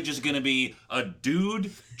literally just gonna be a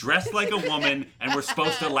dude dressed like a woman, and we're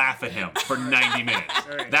supposed to laugh at him for 90 minutes.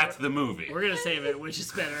 All right. That's the movie. We're gonna save it. Which is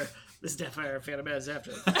better? This is Doubtfire or Phantom Menace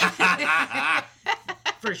after.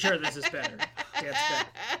 For sure, this is better. Yeah, it's better.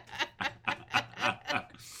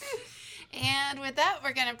 And with that,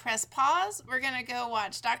 we're going to press pause. We're going to go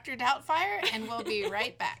watch Dr. Doubtfire, and we'll be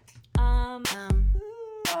right back. And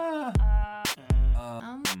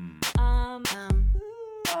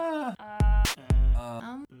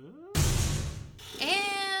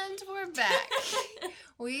we're back.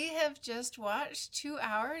 We have just watched 2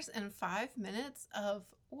 hours and 5 minutes of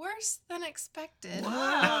worse than expected.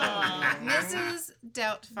 Wow. Mrs.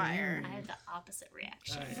 Doubtfire. I had the opposite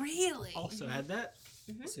reaction. I Really? also had that.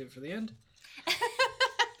 Save it for the end.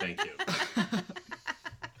 Thank you.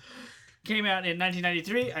 Came out in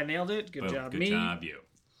 1993. I nailed it. Good Boom. job, Good me. job, you.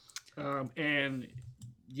 And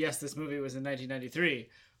yes, this movie was in 1993.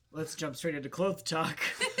 Let's jump straight into clothes talk.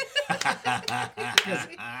 Because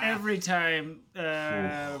every time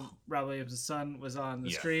Rob Williams' son was on the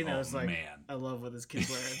screen, I was like, man. I love what this kid's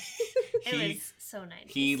wearing. It was so 90s.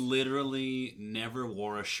 He literally never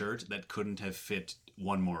wore a shirt that couldn't have fit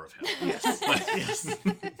one more of him. Yes. Yes.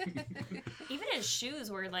 Even his shoes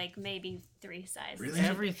were like maybe 3 sizes. Really?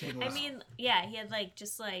 Everything was. I mean, yeah, he had like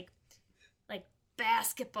just like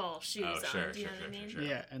basketball shoes Oh, on. sure, Do you know sure, what I mean? sure.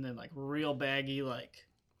 Yeah, and then like real baggy, like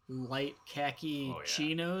light khaki Oh, yeah.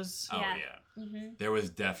 chinos. Oh, Yeah. yeah. Mm-hmm. There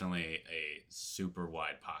was definitely a super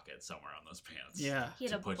wide pocket somewhere on those pants. Yeah. He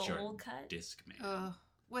had To a put your bowl cut. disc man.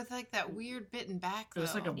 With like that weird bitten back. It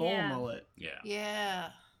was like a though. bowl Yeah. mullet. Yeah. Yeah.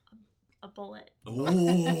 A bullet. Ooh.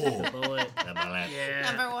 Bullet. How about that? Yeah.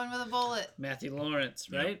 Number one with a bullet. Matthew Lawrence,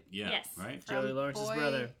 right? Yeah. Yes. Right? From Joey Lawrence's Boy-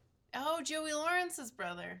 brother. Oh, Joey Lawrence's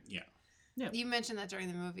brother. Yeah. Yeah. You mentioned that during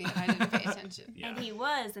the movie, and I didn't pay attention. Yeah. And he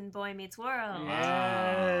was in Boy Meets World.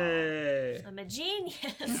 Yay. I'm a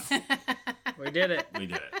genius. We did it. We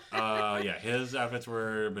did it. Yeah, his outfits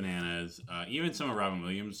were bananas. Even some of Robin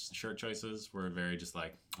Williams' shirt choices were very just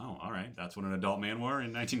like, oh, all right, that's what an adult man wore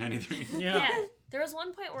in 1993. Yeah. There was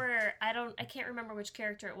one point where I can't remember which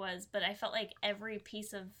character it was, but I felt like every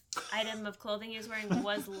piece of item of clothing he was wearing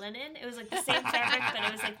was linen. It was like the same fabric, but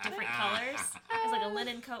it was like different colors. It was like a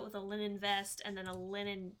linen coat with a linen vest, and then a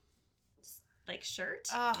linen like shirt,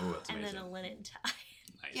 Oh, that's and amazing. then a linen tie.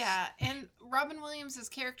 Nice. Yeah, and Robin Williams'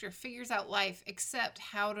 character figures out life except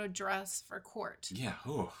how to dress for court. Yeah.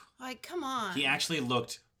 Ooh. Like, come on. He actually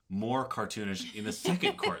looked more cartoonish in the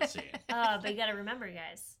second court scene. But you gotta remember,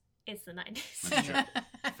 guys, it's the 90s. That's true.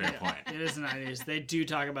 Fair point. It is the 90s. They do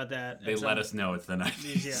talk about that. They at let some- us know it's the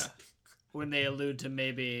 90s. Yeah. When they allude to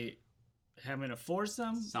maybe having a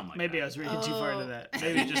foursome. Something like maybe that. I was reading too far into Oh. that.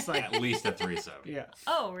 Maybe just like, At least a threesome. yeah.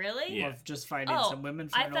 Oh, really? Yeah. Of just finding Oh, some women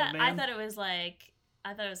for I an thought old man. I thought it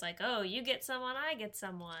was like, oh, you get someone, I get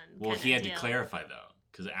someone. Well, kinda he had deal. to clarify, though.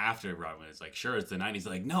 Because after Robin was like, sure, it's the 90s.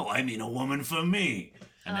 Like, no, I mean a woman for me.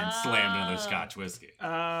 And then slammed another Oh. Scotch whiskey.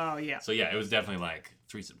 Oh, yeah. So, yeah, it was definitely like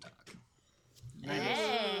threesome talk. Hey,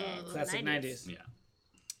 it's the Classic 90s.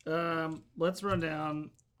 Yeah. Let's run down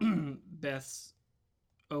Beth's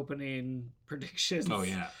opening predictions. Oh,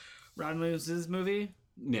 yeah. Ron Williams' movie?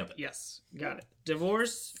 Nailed it. Yes. Got it.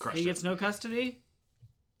 Divorce? Crushed He it. gets no custody?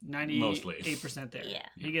 98% Mostly. there. Yeah.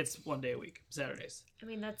 He gets 1 day a week, Saturdays. I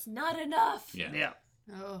mean, that's not enough. Yeah. Yeah.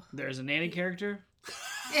 Oh. There's a nanny character.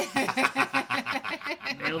 Nailed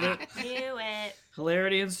it. Knew it.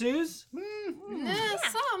 Hilarity ensues? Nah,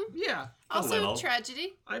 some. Yeah. Also, little.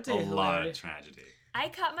 tragedy. I'd A say lot hilarity. of tragedy. I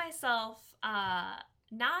caught myself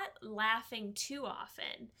not laughing too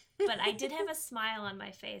often, but I did have a smile on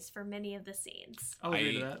my face for many of the scenes. I'll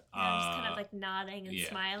agree to that. And I'm just kind of like nodding and yeah.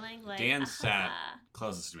 smiling. Like Dan sat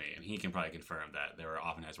closest to me, and he can probably confirm that there were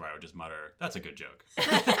often times where I would just mutter, "That's a good joke."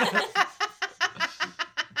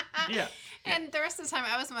 Yeah. And the rest of the time,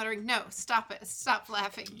 I was muttering, "No, stop it! Stop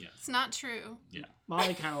laughing! Yeah. It's not true." Yeah.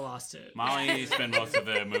 Molly kind of lost it. Molly spent most of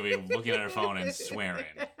the movie looking at her phone and swearing.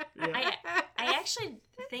 Yeah. I actually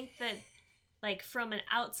think that, like, from an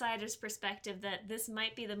outsider's perspective, that this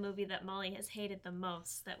might be the movie that Molly has hated the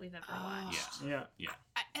most that we've ever watched. Yeah. Yeah.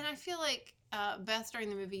 And I feel like, Beth, during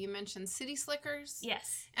the movie, you mentioned City Slickers.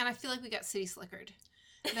 Yes. And I feel like we got City Slickered.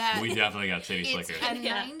 That We definitely got City it's Slickers. a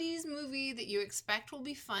Yeah. 90s movie that you expect will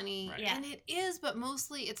be funny. Right. Yeah. And it is, but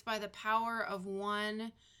mostly it's by the power of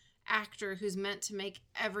one actor who's meant to make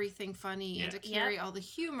everything funny and Yeah. to carry all the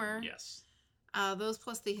humor. Yes. Those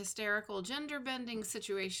plus the hysterical gender bending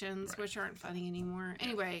situations, Right. which aren't funny anymore.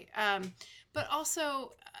 Anyway, but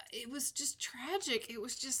also it was just tragic. It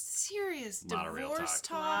was just serious Lot of real divorce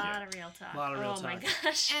talk. A talk. lot of real talk. Lot of real oh my talk.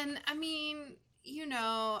 gosh. And I mean, you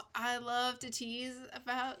know, I love to tease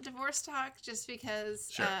about divorce talk just because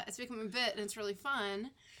Sure. it's become a bit and it's really fun.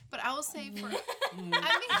 But I will say for,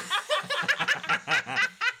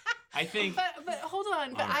 I think. but hold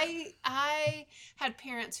on. But All right. I had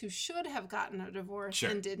parents who should have gotten a divorce Sure.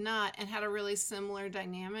 and did not, and had a really similar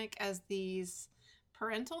dynamic as these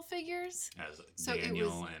parental figures. As So it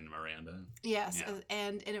Daniel was- and Miranda. Yes, Yeah.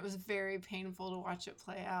 and it was very painful to watch it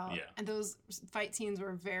play out. Yeah. And those fight scenes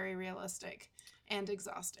were very realistic and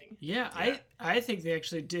exhausting. Yeah, Yeah. I think they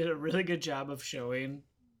actually did a really good job of showing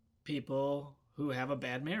people who have a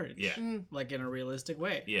bad marriage. Yeah. Like in a realistic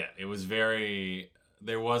way. Yeah, it was very.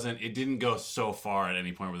 It didn't go so far at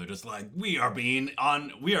any point where they're just like, we are being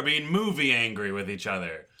movie angry with each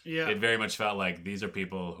other. Yeah. It very much felt like these are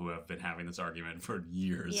people who have been having this argument for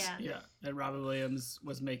years. Yeah. Yeah. And Robin Williams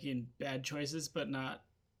was making bad choices, but not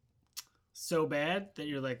so bad that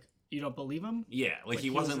you're like, you don't believe him? Yeah, like he he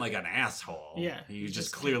wasn't was- like an asshole. Yeah, He he just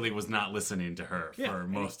just- clearly was not listening to her Yeah, for and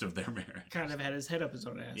most of their marriage. Kind of had his head up his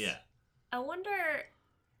own ass. Yeah. I wonder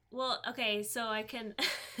Well, okay, so I can.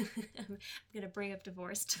 I'm gonna bring up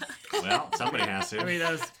divorce talk. Well, somebody has to. I mean,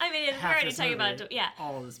 that was we're half already this talking movie, about yeah.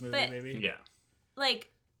 all of this movie, But- maybe. yeah.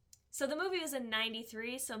 Like, so the movie was in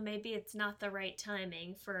 '93, so maybe it's not the right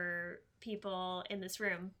timing for people in this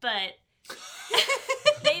room, but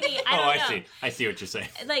maybe I don't know. See. I see what you're saying.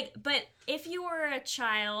 Like, but if you were a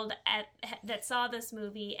child that saw this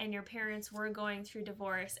movie and your parents were going through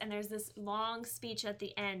divorce, and there's this long speech at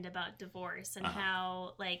the end about divorce and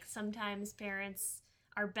how, like, sometimes parents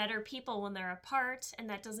are better people when they're apart, and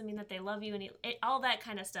that doesn't mean that they love you, and all that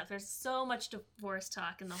kind of stuff. There's so much divorce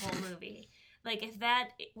talk in the whole movie. Like, if that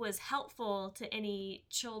was helpful to any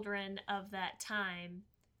children of that time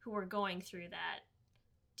who were going through that,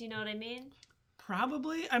 do you know what I mean?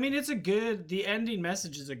 Probably. I mean, the ending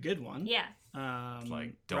message is a good one. Yeah. It's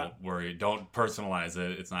like, don't worry. Don't personalize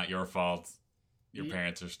it. It's not your fault. Your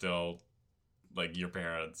parents are still, like, your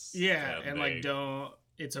parents. Yeah, and like,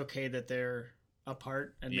 it's okay that they're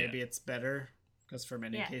apart, and maybe it's better, because for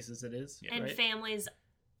many cases it is. And right? families,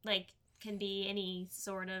 like, can be any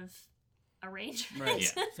sort of arrangement. Right.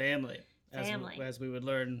 Family. As we would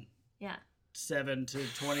learn. Yeah. 7 to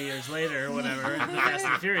 20 years later, or whatever, in the Fast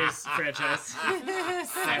and Furious franchise.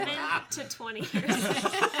 7 to 20 years.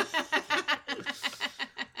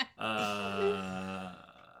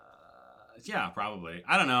 Yeah, probably.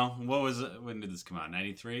 I don't know. When did this come out?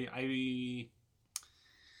 93?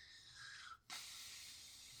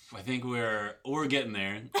 I think we're getting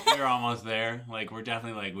there. We're almost there. Like, we're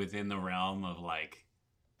definitely, like, within the realm of, like,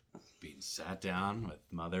 being sat down with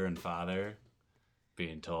mother and father,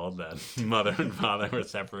 being told that mother and father were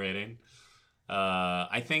separating.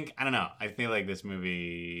 I don't know. I feel like this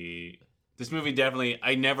movie definitely,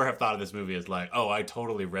 I never have thought of this movie as like, oh, I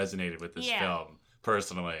totally resonated with this film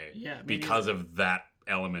personally because of that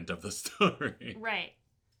element of the story. Right.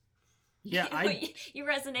 Yeah, you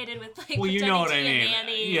resonated with, like, well, you know what I mean.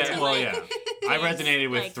 Nanny Yeah, well, like, yeah. I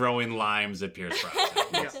resonated with like, throwing limes at Pierce Brosnan.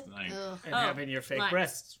 Yeah. Like, and having your fake limes.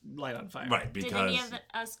 breasts light on fire. right, because Did any of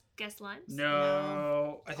us guess limes?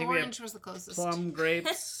 No, I think Orange we was the have closest. plum,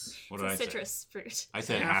 grapes. what It's did a I say? citrus fruit. I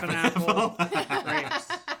said Half half an an apple. grapes.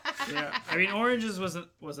 Yeah, I mean, oranges was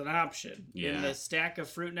an option. Yeah. In the stack of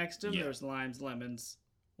fruit next to him, Yeah. there was limes, lemons,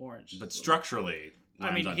 orange. But structurally, I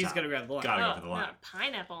mean, lime's on he's top. gonna grab the lime. Gotta go Oh, for the lime. not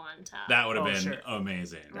pineapple on top. That would have Oh, been sure.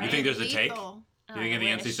 amazing. Right. You think there's a take? Lethal. You think in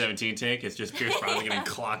the I wish. NC-17 take, it's just Pierce Brosnan getting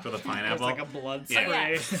clocked with a It's pineapple? like a blood Yeah.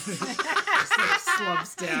 spray. Just like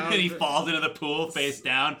slumps down. And he falls into the pool face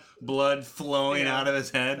down, blood flowing Yeah. out of his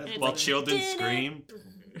head, It's while like- children scream.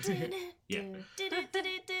 Yeah.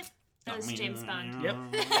 That was James Bond. Yep.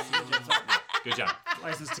 Good job.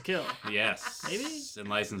 License to Kill. Yes. Maybe? And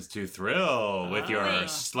License to Thrill with your Wait.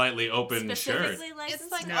 slightly open shirt. Specifically licensed?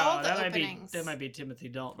 It's like No, all the that openings. might be Timothy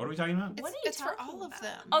Dalton. What are we talking about? What are you It's for talking all of about?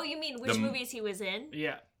 them. Oh, you mean which The- movies he was in?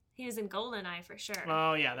 Yeah. He was in GoldenEye for sure.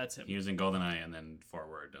 Oh yeah, that's him. He was in GoldenEye and then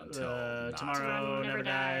forward until not. Tomorrow Never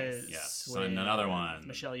Dies. Yes, with and another one.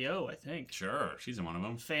 Michelle Yeoh, I think. Sure, she's in one of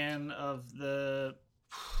them. Fan of the,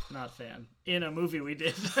 not fan, in a movie we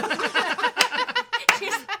did.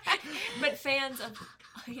 But fans of,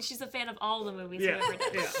 she's a fan of all the movies yeah, we ever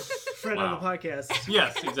did. yeah. Friend Wow. of the podcast.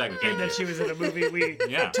 Yes, exactly. Thank And that you. she was in a movie we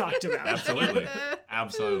Yeah. talked about. Absolutely.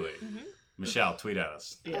 Absolutely. Michelle, tweet at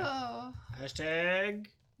us. Yeah. Oh. Hashtag.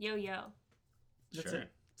 Yo yo. That's Sure.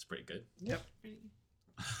 it. It's pretty good. Yep.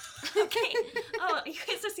 Okay. Oh, you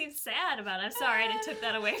guys just seem sad about it. I'm sorry I took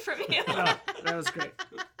that away from you. Oh, that was great.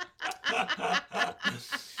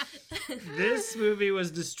 This movie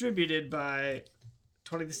was distributed by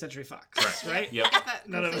 20th Century Fox, Correct. right? Yep. Got that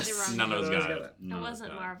None of completely us- wrong. None of us None of got us it. got It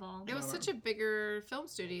wasn't Marvel. It was such a bigger film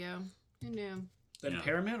studio. Who knew? Then Yeah.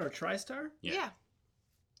 Paramount or TriStar? Yeah.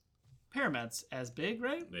 Paramount's as big,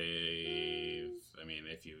 right? I mean,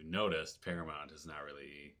 if you noticed, Paramount is not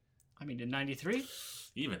really. I mean, in 93?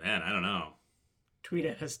 Even then, I don't know. Tweet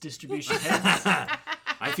at us, distribution heads.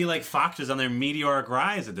 I feel like Fox is on their meteoric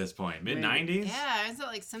rise at this point. Mid 90s? Yeah, is it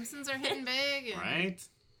like Simpsons are hitting big? And... Right?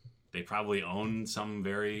 They probably own some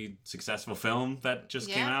very successful film that just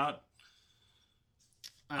came Yeah. out.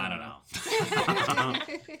 I don't know.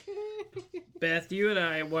 Beth, you and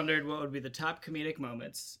I wondered what would be the top comedic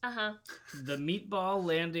moments. Uh-huh. The meatball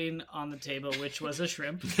landing on the table, which was a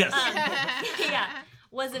shrimp. Yes. Yeah.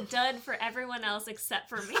 Was a dud for everyone else except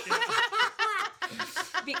for me.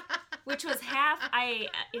 Which was half I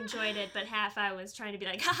enjoyed it, but half I was trying to be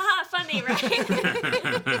like, haha, funny, right?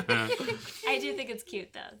 I do think it's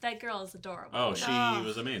cute, though. That girl is adorable. Oh, she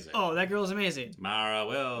was amazing. Oh, that girl's amazing. Mara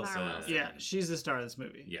Wilson. Mara Wilson. Yeah, she's the star of this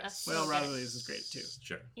movie. Yes. Well, Okay. Robin Williams is great, too.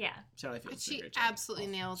 Sure. Yeah. Sally But Fields did a she great job. absolutely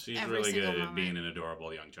nailed She's every really single good at moment. being an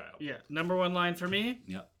adorable young child. Yeah, number one line for me,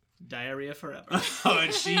 Yep. Diarrhea forever. Oh,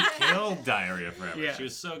 and she killed Diarrhea Forever. Yeah. She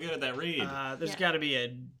was so good at that read. There's got to be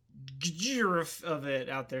a gif of it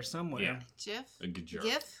out there somewhere. Yeah. GIF? A good jerk.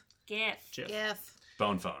 GIF? GIF. GIF.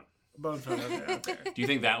 Bone phone. Bone photo out there. Do you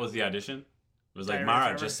think that was the audition? It was like, Diarrhea Mara,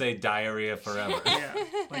 forever? just say Diarrhea Forever. Yeah,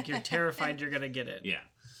 like you're terrified you're gonna get it. Yeah.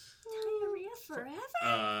 Diarrhea forever?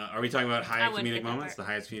 Are we talking about high I wouldn't comedic get that moments? part.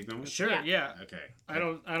 The highest comedic moments? Sure, Yeah. yeah. Okay. I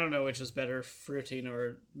don't know which is better, fruiting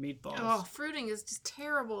or meatballs. Oh, fruiting is just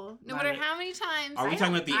terrible. No Not matter it. how many times. Are we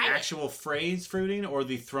talking about the I- actual phrase fruiting or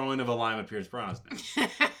the throwing of a lime at Pierce Brosnan?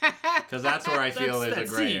 Because that's where I feel there's a that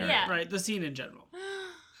gray scene, area. Yeah. right? The scene in general.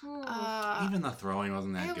 Even the throwing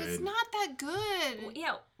wasn't that it good. was not that good.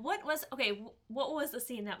 Yeah, what was the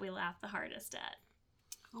scene that we laughed the hardest at?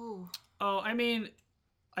 Ooh. Oh, I mean,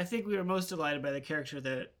 I think we were most delighted by the character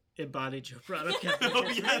that embodied Joe Prado. Oh,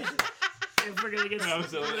 yeah. If we're gonna get,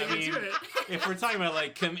 Absolutely. I mean, if we're talking about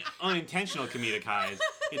like unintentional comedic highs,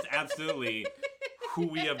 it's absolutely who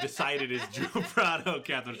we have decided is Joe Prado,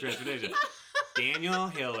 Captain of Transportation. Daniel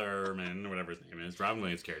Hillerman, or whatever his name is, Robin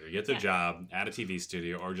Williams' character, gets a job at a TV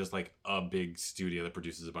studio or just like a big studio that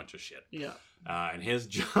produces a bunch of shit. Yeah. And his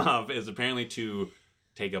job is apparently to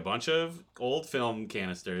take a bunch of old film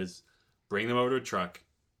canisters, bring them over to a truck,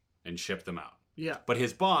 and ship them out. Yeah. But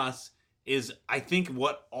his boss is, I think,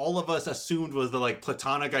 what all of us assumed was the like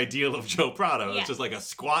platonic ideal of Joe Prado. Yeah. It's just like a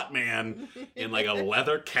squat man in like a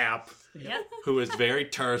leather cap Yeah. who is very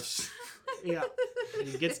terse. Yeah.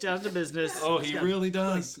 He gets down to business. Oh, He's he got really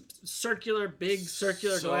does. big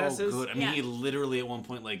circular So glasses. good. I mean, Yeah. he literally at one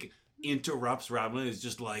point like interrupts Robin Williams,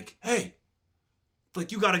 just like, "Hey,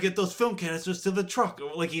 like you got to get those film canisters to the truck."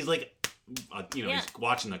 Like he's like, Yeah. he's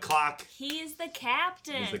watching the clock. He's the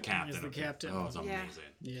captain. He's the captain. He's the Okay. captain. Oh, it's Yeah. amazing.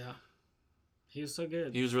 Yeah. He was so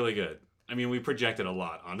good. He was really good. I mean, we projected a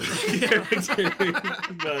lot onto the character,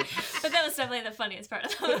 but But that was definitely the funniest part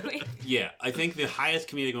of the movie. yeah, I think the highest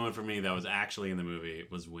comedic moment for me that was actually in the movie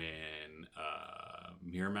was when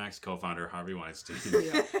Miramax co-founder Harvey Weinstein,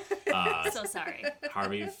 So sorry.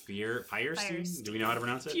 Harvey Fierstein. Do we know how to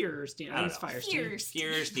pronounce it? Fierstein. I don't It's know. Firestein.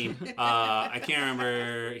 Fierstein. I can't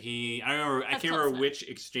remember. I That's can't close remember enough. which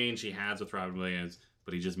exchange he has with Robin Williams,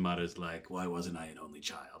 but he just mutters like, "Why wasn't I an only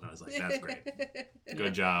child?" And I was like, "That's great.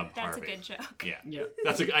 Good job, That's Harvey." a good joke. Yeah, Yeah.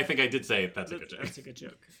 I think I did say that's a good joke. That's a good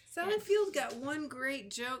joke. Sally Field got one great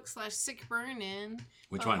joke / sick burn in.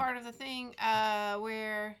 Which Well, one? Part of the thing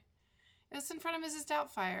where it was in front of Mrs.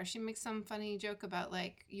 Doubtfire. She makes some funny joke about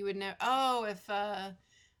like you would know. Oh, if I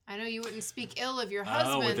know you wouldn't speak ill of your Oh,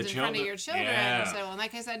 husband with in the front of children. your children. Yeah. So in that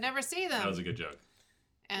case, I'd never see them. That was a good joke.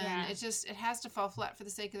 And Yeah. it has to fall flat for the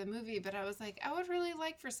sake of the movie. But I was like, I would really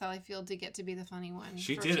like for Sally Field to get to be the funny one.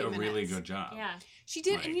 She for did few a really minutes. good job. Yeah. She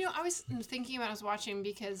did, Like- and I was thinking about I was watching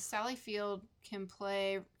because Sally Field can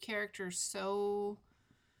play characters so.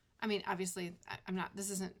 I mean, obviously, I'm not.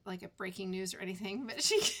 This isn't like a breaking news or anything, but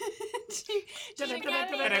she can.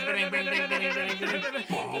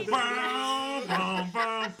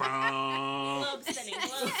 Globe spinning.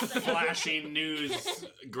 Globe spinning. Flashing news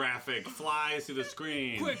graphic flies through the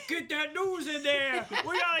screen. Quick, get that news in there.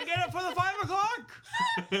 We gotta get it for the 5 o'clock.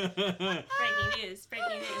 Breaking news.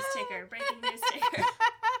 Breaking news ticker. Breaking news ticker.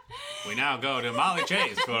 We now go to Molly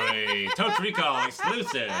Chase for a Totes Recall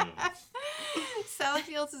exclusive. Sally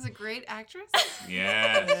Fields is a great actress,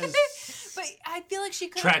 Yes. but I feel like she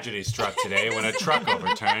could. Tragedy struck today when a truck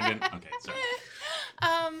overturned and... Okay, sorry.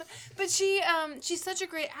 But she's such a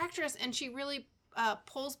great actress, and she really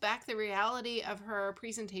pulls back the reality of her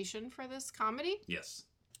presentation for this comedy. Yes.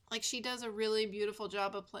 Like she does a really beautiful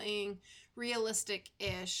job of playing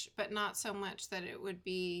realistic-ish, but not so much that it would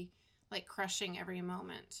be like crushing every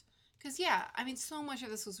moment. Because yeah, I mean, so much of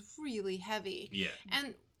this was really heavy, Yeah.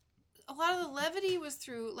 and a lot of the levity was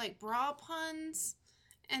through like bra puns,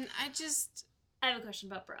 and I have a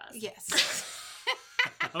question about bras. yes.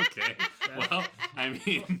 Okay. Well, I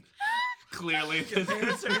mean, clearly this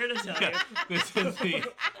Parents are here to tell you. this is the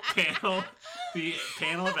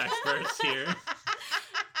panel of experts here.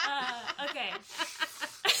 Okay.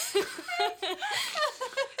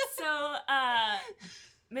 So,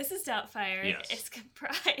 Mrs. Doubtfire Yes. is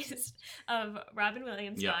comprised of Robin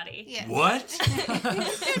Williams' Yeah. body. Yes. What?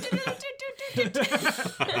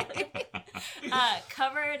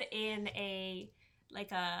 Covered in a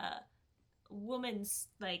woman's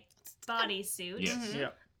bodysuit. Yes. Mhm.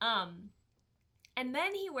 Yeah. And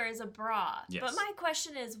then he wears a bra. Yes. But my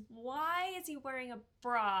question is, why is he wearing a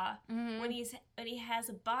bra Mhm. when he has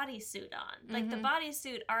a bodysuit on? Like the Mhm.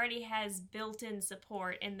 bodysuit already has built-in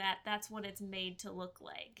support in that's what it's made to look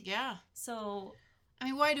like. Yeah. So I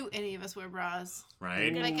mean, why do any of us wear bras?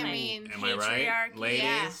 Right? Like, I Ooh. mean, Am I right, patriarchy, ladies?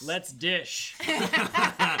 yeah. Let's dish.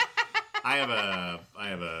 I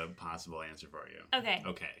have a possible answer for you. Okay.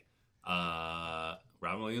 Okay.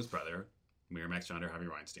 Robin Williams' brother, Miramax founder Harvey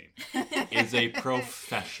Weinstein, is a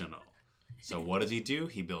professional. So what does he do?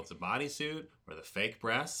 He builds a bodysuit where the fake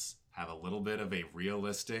breasts have a little bit of a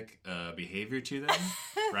realistic behavior to them,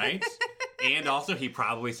 right? And also he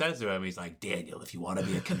probably says to him, he's like, Daniel, if you want to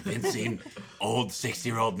be a convincing old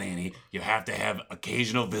 60-year-old nanny, you have to have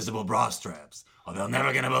occasional visible bra straps, or they're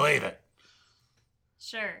never going to believe it.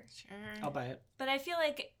 Sure. I'll buy it. But I feel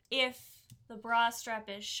like if the bra strap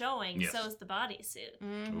is showing, Yes. so is the bodysuit.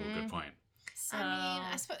 Ooh, good point. So I mean,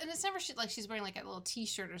 I suppose, and it's never like she's wearing like a little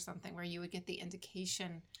T-shirt or something where you would get the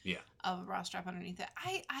indication of a bra strap underneath it.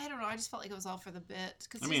 I don't know. I just felt like it was all for the bit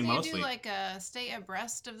because I mean, mostly do like a stay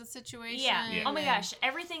abreast of the situation. yeah. Yeah. Oh my gosh,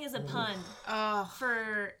 everything is a pun. Oh,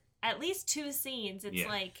 For at least 2 scenes, it's Yeah.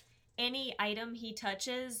 like any item he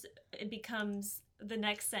touches, it becomes the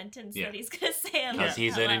next sentence Yeah. that he's gonna say. Because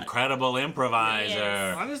he's an aloud. incredible improviser.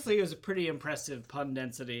 Yes. Honestly, it was a pretty impressive pun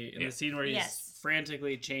density in Yeah. the scene where he's Yes.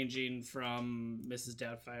 frantically changing from Mrs.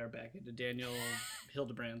 Doubtfire back into Daniel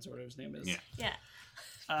Hildebrands or whatever his name is. Yeah.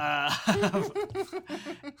 Yeah.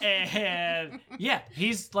 And yeah,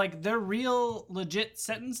 he's like, they're real legit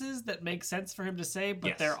sentences that make sense for him to say, but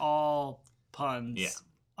Yes. they're all puns Yeah.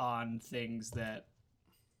 on things that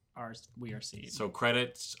we are seeing. So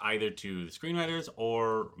credits either to the screenwriters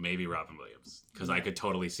or maybe Robin Williams. Because I could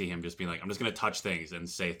totally see him just being like, I'm just going to touch things and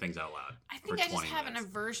say things out loud. I for think I just 20 have an minutes.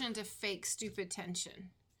 aversion to fake stupid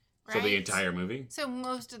tension. Right? So the entire movie? So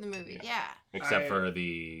most of the movie, yeah. Except for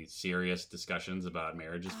the serious discussions about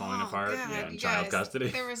marriages falling Oh, apart God, and you child guys, custody.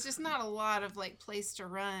 There was just not a lot of like place to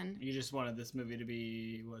run. You just wanted this movie to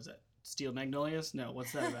be, what is it, Steel Magnolias? No,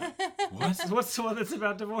 what's that about? What? What's the one that's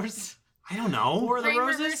about divorce? I don't know. War of the Kramer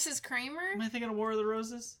Roses? versus Kramer? Am I thinking of War of the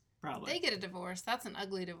Roses? Probably. They get a divorce. That's an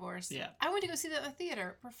ugly divorce. Yeah. I went to go see that in the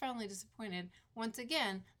theater. Profoundly disappointed. Once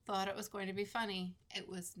again, thought it was going to be funny. It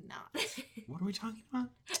was not. What are we talking about?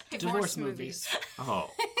 Divorce movies.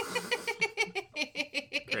 Oh.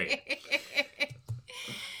 Great.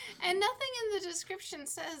 And nothing in the description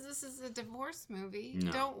says this is a divorce movie.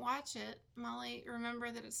 No. Don't watch it. Molly,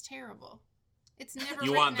 remember that it's terrible. It's never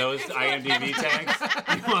You written want in- those IMDb tags?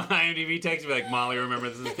 You want IMDb tags to be like, Molly, remember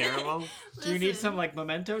this is terrible? Do you need Listen. some like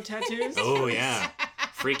memento tattoos? Oh, yeah.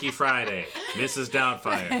 Freaky Friday, Mrs.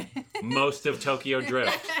 Doubtfire, most of Tokyo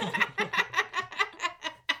Drift.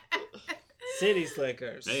 City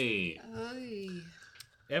Slickers. Hey. Oy.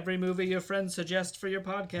 Every movie your friends suggest for your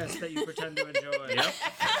podcast that you pretend to enjoy. Yep.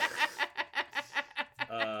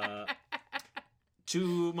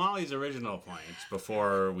 To Molly's original point,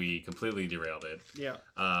 before we completely derailed it, Yeah.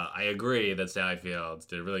 I agree that Sally Fields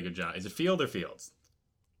did a really good job. Is it Field or Fields?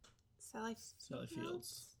 Sally Sally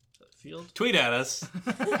Fields. Sally Field. Tweet at us.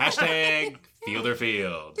 Hashtag Field or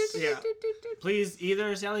Fields. Yeah. Please,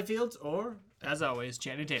 either Sally Fields or, as always,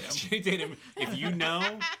 Channing Tatum. If you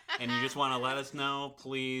know and you just want to let us know,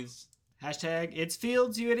 please. Hashtag it's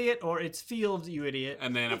Fields, you idiot, or it's Fields, you idiot.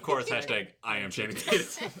 And then, of course, hashtag I am Channing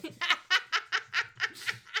Tatum.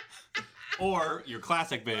 Or your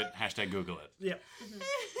classic bit, hashtag Google it. Yeah.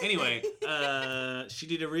 Anyway, she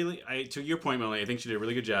did a really, to your point, Molly, I think she did a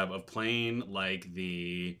really good job of playing like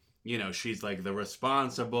the, she's like the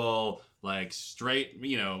responsible, like straight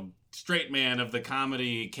man of the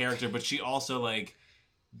comedy character, but she also like,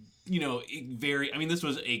 this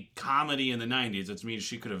was a comedy in the 90s, which means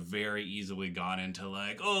she could have very easily gone into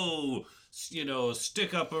like,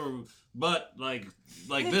 stick up her butt, like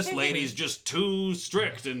this lady's just too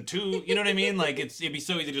strict and too, you know what I mean? Like it'd be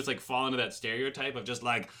so easy to just like fall into that stereotype of just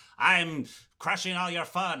like, I'm crushing all your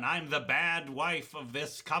fun, I'm the bad wife of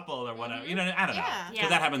this couple or whatever. I don't know. Yeah. Because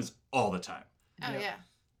that happens all the time. Oh, yeah.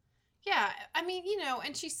 Yeah, I mean,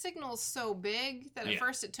 and she signals so big that at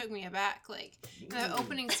first it took me aback. Like, the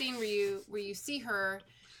opening scene where you see her,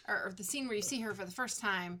 or the scene where you see her for the first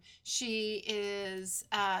time, she is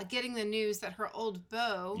getting the news that her old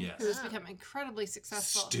beau, who has become incredibly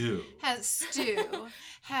successful, Stu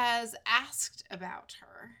has asked about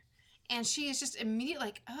her. And she is just immediately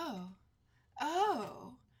like,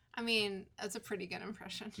 oh. I mean, that's a pretty good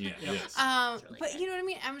impression. Yeah, it is. really but good. you know what I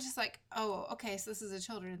mean? I'm just like, oh, okay, so this is a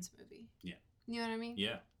children's movie. Yeah. You know what I mean?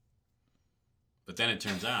 Yeah. But then it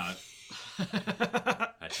turns out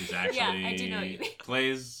that she's actually I do know what you mean.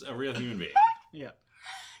 plays a real human being. Yeah.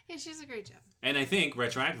 Yeah, she does a great job. And I think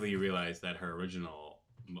retroactively you realize that her original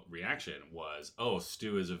reaction was, oh,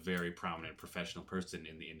 Stu is a very prominent professional person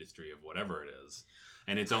in the industry of whatever it is.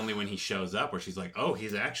 And it's only when he shows up where she's like, oh,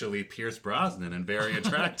 he's actually Pierce Brosnan and very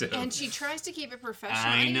attractive. And she tries to keep it professional.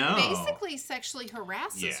 I and know. he basically sexually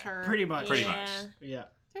harasses her. Pretty much. Pretty much. Yeah.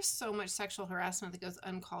 There's so much sexual harassment that goes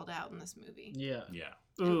uncalled out in this movie. Yeah. Yeah.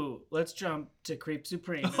 Ooh, let's jump to Creep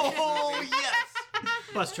Supreme. Oh, yes.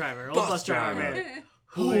 Bus driver. Old Bus bus driver, driver. man.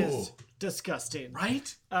 Who is disgusting.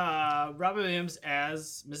 Right? Robin Williams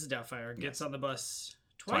as Mrs. Doubtfire gets on the bus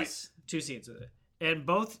twice. 2 scenes with it. And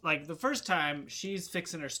both, like, the first time, she's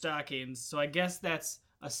fixing her stockings, so I guess that's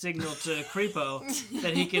a signal to Creepo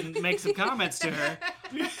that he can make some comments to her.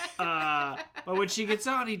 But when she gets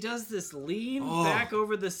on, he does this lean back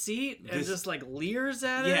over the seat and just, like, leers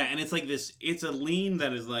at her. Yeah, and it's like this, it's a lean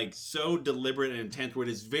that is like so deliberate and intense where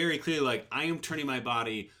it is very clearly like, I am turning my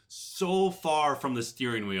body so far from the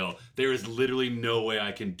steering wheel. There is literally no way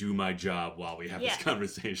I can do my job while we have this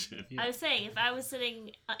conversation. I was saying, if I was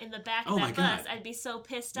sitting in the back of Oh my that bus, God. I'd be so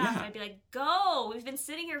pissed off. Yeah. I'd be like, go! We've been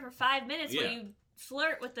sitting here for 5 minutes while you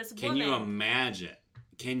flirt with this Can woman. you imagine?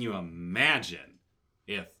 Can you imagine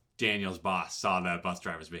if Daniel's boss saw that bus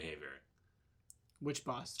driver's behavior? Which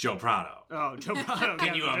boss? Joe Prado. Oh, Joe Prado.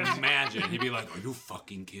 Can you imagine? He'd be like, are you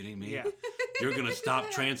fucking kidding me? Yeah. You're going to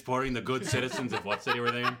stop transporting the good citizens of what city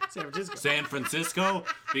were they in? San Francisco. San Francisco?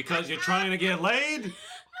 Because you're trying to get laid?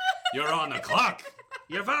 You're on the clock.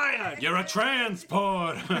 You're fired! You're a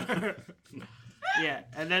transport. Yeah,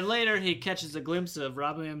 and then later he catches a glimpse of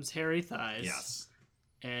Robin Williams' hairy thighs. Yes.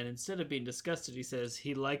 And instead of being disgusted, he says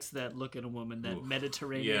he likes that look in a woman, that Oof.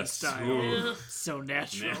 Mediterranean Yes. style. Ooh. Ugh. So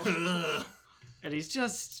natural. Ugh. And he's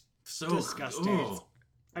just So disgusting. ugh.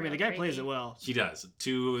 I mean, the guy plays it well. He does.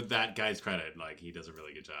 To that guy's credit, like, he does a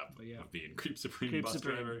really good job But yeah. of being Creep Supreme Creep bus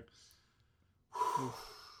Supreme. driver.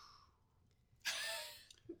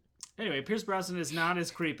 Anyway, Pierce Brosnan is not as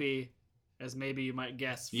creepy as maybe you might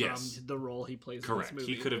guess from Yes. the role he plays in Correct. this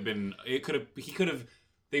movie. He could have been.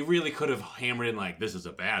 They really could have hammered in like, this is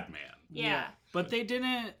a bad man. Yeah. But they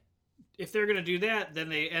didn't. If they're going to do that, then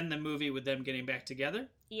they end the movie with them getting back together,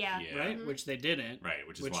 Yeah. right? Mhm. Which they didn't. Right,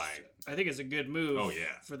 which is why. I think is a good move Oh,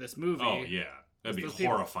 yeah. for this movie. Oh, yeah. That'd be Those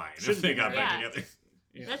people horrifying if shouldn't they be got back married. together.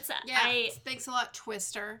 Yeah. That's Yeah. Thanks a lot,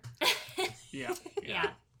 Twister. Yeah.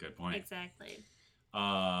 Yeah. Good point. Exactly.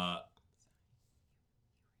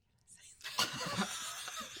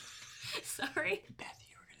 Sorry. Beth,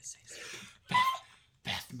 you were going to say something.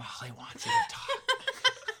 Beth, Molly wants you to talk.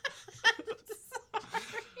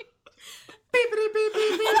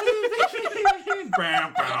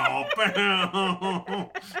 Bow, bow,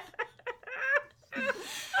 bow.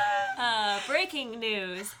 Breaking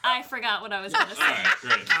news. I forgot what I was going to say. All right,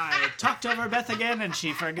 great. I talked over Beth again, and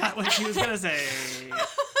she forgot what she was going to say.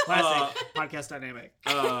 Classic podcast dynamic.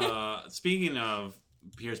 Speaking of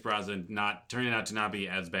Pierce Brosnan not turning out to not be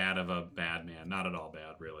as bad of a bad man, not at all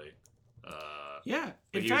bad, really. Yeah.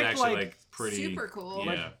 But In he was fact, actually like, like pretty super cool.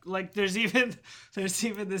 Yeah, like there's even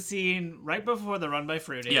the scene right before the run by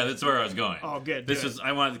Fruity. yeah, that's where I was going. Oh, good. This good. is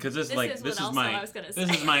I want because this This like is this what is also my I was gonna this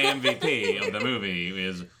say. is my MVP of the movie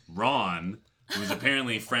is Ron, who's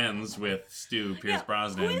apparently friends with Stu Pierce Yeah,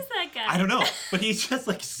 Brosnan. Who is that guy? I don't know, but he's just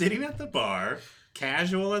like sitting at the bar,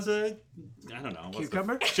 casual as a I don't know what's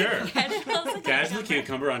Cucumber? Sure. Casual Cucumber.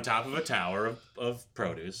 cucumber on top of a tower of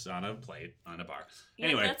produce on a plate on a bar. Yeah,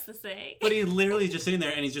 Anyway, that's the saying. but he's literally just sitting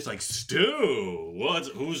there and he's just like, Stu,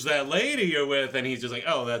 who's that lady you're with? And he's just like,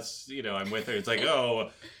 oh, that's, I'm with her. It's like, oh,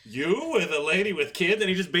 you with a lady with kids? And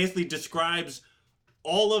he just basically describes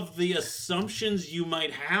all of the assumptions you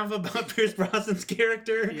might have about Pierce Brosnan's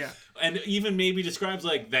character. Yeah. And even maybe describes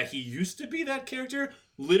like that he used to be that character.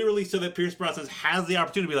 Literally so that Pierce Brosnan has the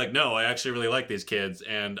opportunity to be like, no, I actually really like these kids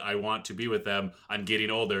and I want to be with them. I'm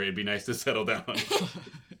getting older. It'd be nice to settle down.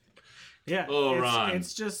 Yeah. Oh, it's, Ron.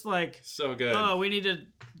 It's just like, So good. oh, we need to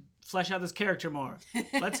flesh out this character more.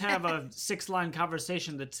 Let's have a 6-line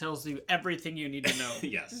conversation that tells you everything you need to know,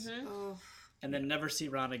 Yes. Mhm. Oh, and then never see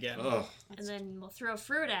Ron again. Oh. And then we'll throw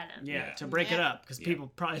fruit at him. Yeah, Yeah. to break it Yeah. up because people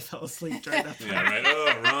probably fell asleep during that. Yeah, right.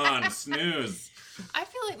 Oh, Ron, snooze. I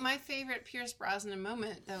feel like my favorite Pierce Brosnan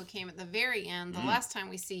moment, though, came at the very end, the last time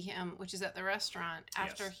we see him, which is at the restaurant,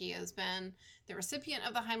 after Yes. he has been the recipient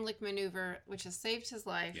of the Heimlich maneuver, which has saved his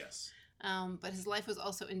life. Yes. But his life was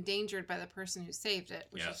also endangered by the person who saved it,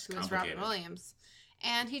 which Yes, who is Robin complicated. Williams.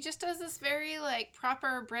 And he just does this very, like,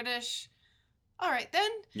 proper British, all right, then,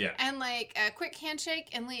 Yeah. and, like, a quick handshake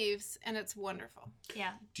and leaves, and it's wonderful.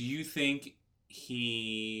 Yeah. Do you think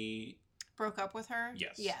he... Broke up with her?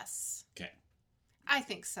 Yes. Yes. Okay. I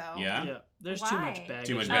think so. Yeah? Yeah, there's too much Why? baggage.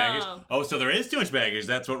 Too much baggage? Oh. Oh, so there is too much baggage.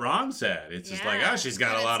 That's what Ron said. It's just like, Yeah. oh, she's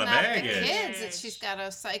got But a lot it's of not baggage. The kids. She's got a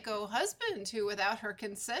psycho husband who, without her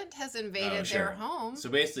consent, has invaded Oh, sure. their home. So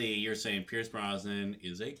basically, you're saying Pierce Brosnan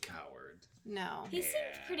is a coward. No. He seemed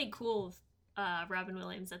Yeah. pretty cool with Robin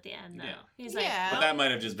Williams at the end, though. Yeah. He's like, Yeah. But well, that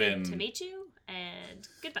might have just been... to meet you, and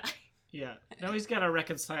goodbye. Yeah. Now he's got to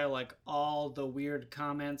reconcile like all the weird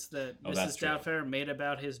comments that Oh, that's Mrs. true. Doubtfire made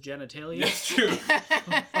about his genitalia, That's true.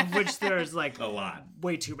 of which there's like A lot.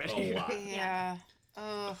 way too many. A lot. Yeah.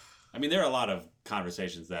 Ugh. I mean, there are a lot of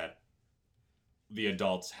conversations that the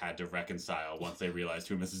adults had to reconcile once they realized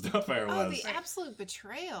who Mrs. Doubtfire Oh, was. the absolute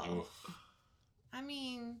betrayal. Oof. I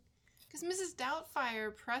mean, because Mrs.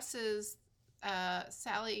 Doubtfire presses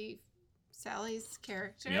Sally's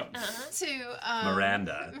character Yep. to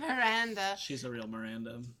Miranda. She's a real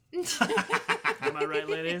Miranda. Am I right,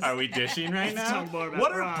 ladies? Are we dishing right Let's now? talk more about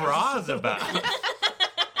What are bras. bras about?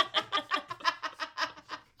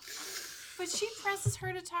 But she presses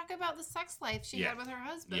her to talk about the sex life she Yeah. had with her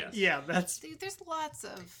husband. Yes. Yeah, that's There's lots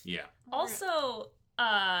of. Yeah. Also,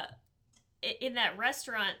 in that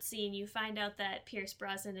restaurant scene, you find out that Pierce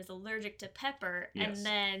Brosnan is allergic to pepper, Yes. and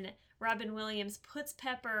then Robin Williams puts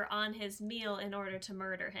pepper on his meal in order to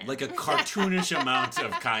murder him. Like a cartoonish amount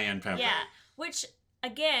of cayenne pepper. Yeah, which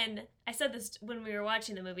again, I said this when we were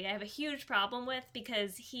watching the movie. I have a huge problem with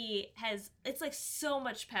because it's like so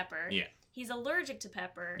much pepper. Yeah. He's allergic to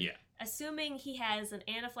pepper. Yeah. Assuming he has an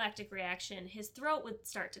anaphylactic reaction, his throat would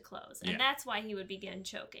start to close, and Yeah. that's why he would begin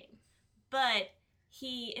choking. But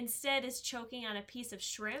he instead is choking on a piece of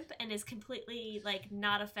shrimp and is completely like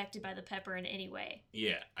not affected by the pepper in any way.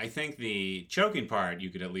 Yeah. I think the choking part you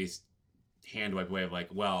could at least hand wipe away of like,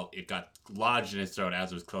 well, it got lodged in his throat as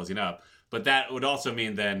it was closing up. But that would also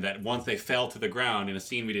mean then that once they fell to the ground in a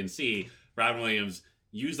scene we didn't see, Robin Williams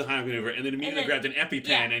used the Heimlich maneuver and then immediately grabbed an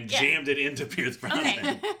EpiPen and jammed it into Pierce Brosnan.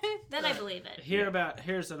 Okay, then I believe it.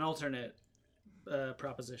 here's an alternate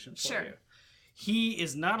proposition for Sure. you. He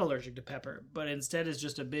is not allergic to pepper, but instead is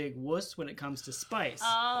just a big wuss when it comes to spice.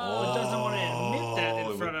 Oh, But doesn't want to admit that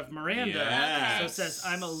in front of Miranda. Yes. So says,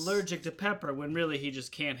 I'm allergic to pepper, when really he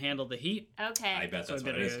just can't handle the heat. okay. I bet So that's he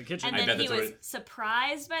what better it go to the is. kitchen. And I then bet he that's what was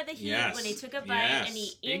surprised by the heat Yes. when he took a bite Yes. and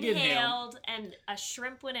he Big inhaled and a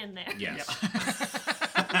shrimp went in there. Yes.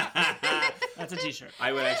 That's a t-shirt.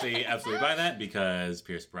 I would actually absolutely buy that because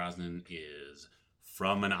Pierce Brosnan is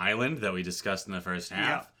from an island that we discussed in the first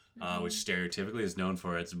half, which stereotypically is known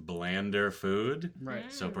for its blander food.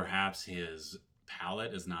 Right. So perhaps his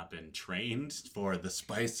palate has not been trained for the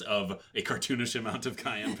spice of a cartoonish amount of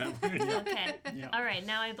cayenne pepper. Okay. Yeah. All right,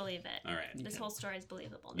 now I believe it. All right. This whole story is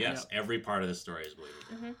believable now. Yes, every part of the story is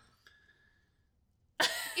believable.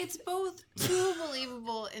 It's both too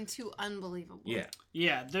believable and too unbelievable. Yeah.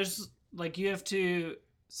 Yeah, there's like you have to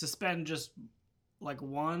suspend just like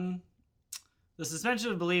one. The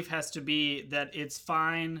suspension of belief has to be that it's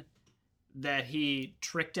fine that he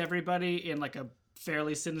tricked everybody in like a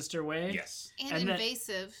fairly sinister way. Yes. And And that-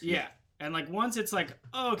 invasive. Yeah. And like once it's like,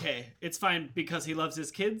 oh, okay, it's fine because he loves his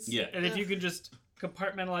kids. Yeah. And if you can just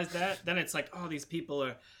compartmentalize that, then it's like, oh, these people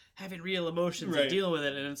are having real emotions Right. and dealing with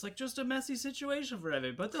it, and it's like just a messy situation for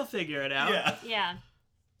everybody, but they'll figure it out. Yeah. Yeah.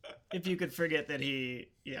 If you could forget that he,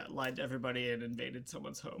 lied to everybody and invaded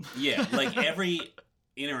someone's home. Yeah, like every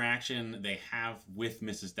interaction they have with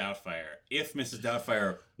Mrs. Doubtfire, if Mrs.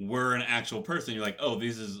 Doubtfire were an actual person, you're like, oh,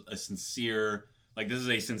 this is a sincere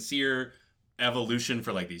evolution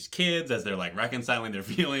for like these kids as they're like reconciling their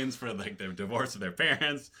feelings for like their divorce of their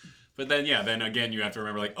parents. But then, then again, you have to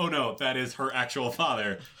remember like, oh no, that is her actual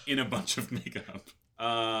father in a bunch of makeup.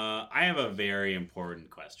 I have a very important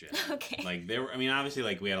question. Okay. Like obviously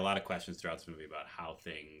like we had a lot of questions throughout this movie about how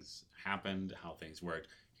things happened, how things worked.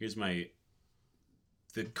 Here's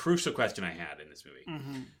the crucial question I had in this movie.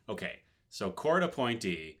 Mm-hmm. Okay, so court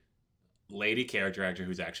appointee, lady character actor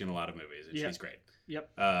who's actually in a lot of movies, and Yeah. she's great. Yep.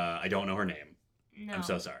 I don't know her name. No. I'm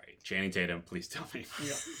so sorry. Channing Tatum, please tell me.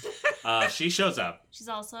 Yeah. She shows up. She's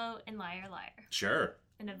also in Liar Liar Sure.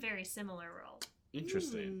 in a very similar role.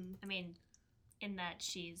 Interesting. I mean, in that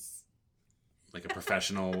she's Like a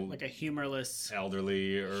professional, Like a humorless.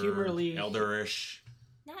 elderly or Humorly- elderish,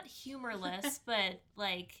 not humorless, but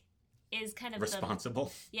like is kind of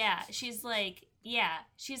responsible. she's like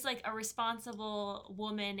a responsible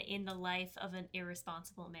woman in the life of an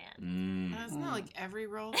irresponsible man. That's not like every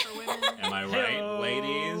role for women. Am I right, Hey-o,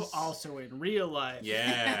 ladies? Also in real life.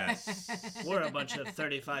 Yes. We're a bunch of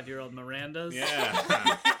 35-year-old Mirandas.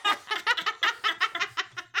 Yeah.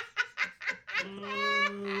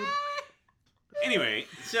 Anyway,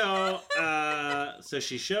 so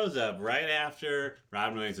she shows up right after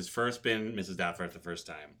Robin Williams has first been Mrs. Doubtfire the first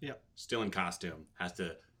time. Yep. Still in costume. Has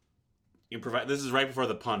to improvise. This is right before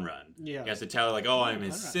the pun run. Yeah. He has to tell her like, "Oh, I'm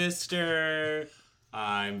his Pun run. sister.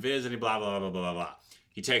 I'm visiting." Blah blah blah blah blah blah.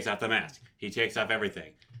 He takes off the mask. He takes off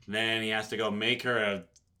everything. Then he has to go make her a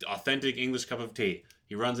authentic English cup of tea.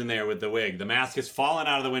 He runs in there with the wig. The mask has fallen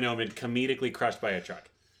out of the window and been comedically crushed by a truck.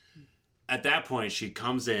 at that point, she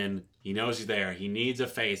comes in. He knows he's there. He needs a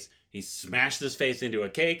face. He smashed his face into a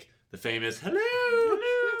cake. The famous hello.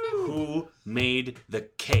 Who made the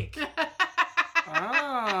cake? He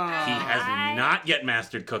has not yet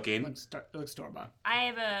mastered cooking. Let's store-bought. I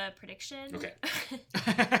have a prediction. Okay.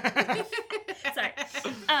 Sorry.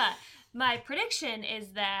 My prediction is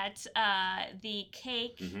that the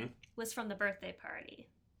cake was from the birthday party.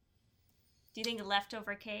 Do you think a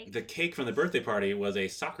leftover cake? The cake from the birthday party was a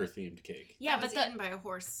soccer-themed cake. Yeah, That but was eaten by a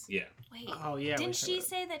horse. Yeah. Wait. Oh, yeah. Didn't she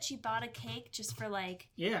say that she bought a cake just for like?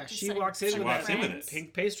 Yeah, just she like walks in some with walks in with friends? it.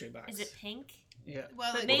 pink pastry box. Is it pink? Yeah.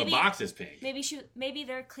 Well, But it- Well, maybe the box is pink. maybe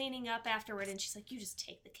they're cleaning up afterward, and she's like, "You just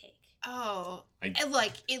take the cake." oh, I- and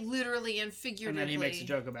like it literally and figuratively. And then he makes a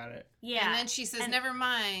joke about it. Yeah. And then she says, And- "Never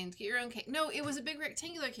mind, get your own cake." No, it was a big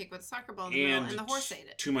rectangular cake with a soccer ball in the middle, and the horse ate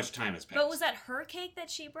it. Too much time has passed. But was that her cake that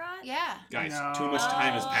she brought? Yeah. Guys, No. too much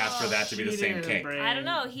time has passed for that to be the She same didn't cake. bring- I don't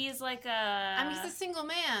know. He's like a. I mean, he's a single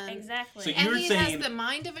man. Exactly. So And You're he saying- has the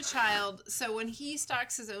mind of a child, so when he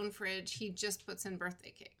stocks his own fridge, he just puts in birthday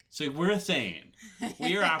cake. So we're saying,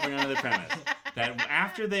 we are operating under the premise that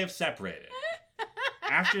after they have separated,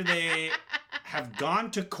 after they have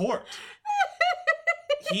gone to court,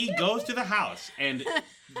 he goes to the house and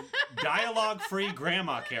dialogue-free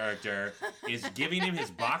grandma character is giving him his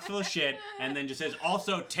box full of shit and then just says,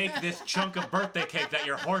 also take this chunk of birthday cake that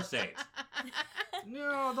your horse ate.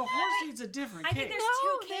 No, the horse eats a different I cake. think there's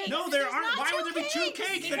No, two cakes. No, there There's aren't. not Why two would there be two cakes.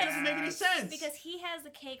 cakes? That Because- doesn't make any sense. Because he has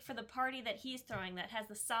the cake for the party that he's throwing that has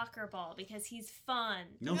the soccer ball because he's fun.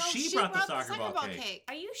 No, she brought the soccer ball cake.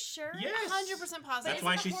 Are you sure? Yes. 100% positive. That's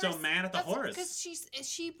why she's so mad at the horse. Because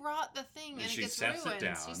she brought the thing and, And it she gets sets it ruined.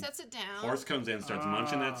 down. She sets it down. Horse comes in, starts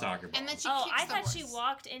munching that soccer ball. And then she Oh, kicks I the thought horse. she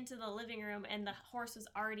walked into the living room and the horse was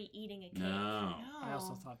already eating a cake. No. I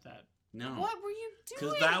also thought that. No. What were you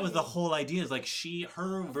doing? Because that was the whole idea. Is like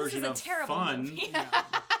her This version is a of terrible fun. movie.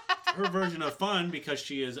 Her version of fun because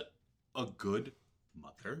she is a good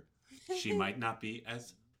mother. She might not be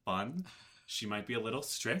as fun. She might be a little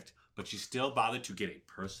strict, but she still bothered to get a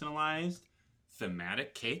personalized,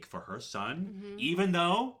 thematic cake for her son, even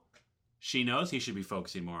though she knows he should be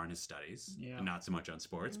focusing more on his studies and not so much on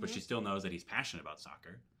sports. But she still knows that he's passionate about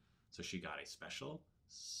soccer, so she got a special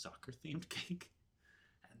soccer-themed cake,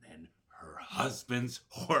 and then her husband's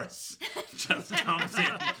horse just comes in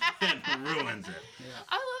and ruins it.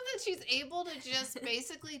 I love that she's able to just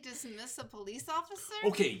basically dismiss a police officer.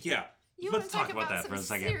 Okay, yeah. You Let's want to talk talk about that some for a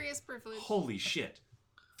second. serious privilege. Holy shit.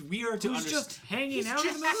 We are to Who's understand. just hanging He's out in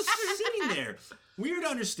just the middle of the street? sitting there. We are to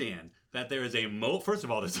understand that there is first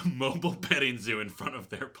of all, there's a mobile petting zoo in front of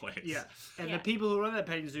their place. Yeah. And Yeah. the people who run that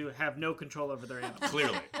petting zoo have no control over their animals.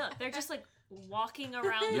 Clearly. No, they're just like walking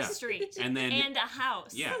around Yeah. the street And then a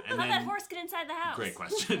house. Yeah, and How'd then- that horse get inside the house? Great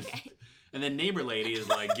question. Okay. And then neighbor lady is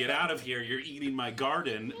like, get out of here, you're eating my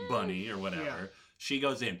garden, bunny, or whatever. Yeah. She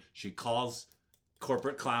goes in. She calls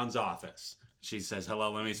corporate clown's office. She says,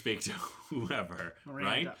 hello, let me speak to whoever, right?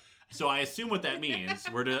 Miranda. So I assume what that means,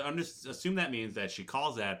 we're to assume that means that she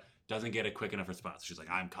calls that, doesn't get a quick enough response. She's like,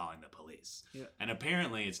 I'm calling the police. Yeah. And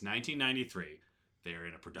apparently it's 1993. They're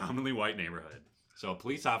in a predominantly white neighborhood. So a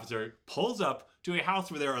police officer pulls up to a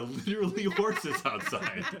house where there are literally horses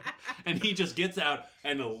outside. And he just gets out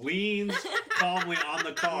and leans calmly on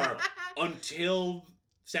the car until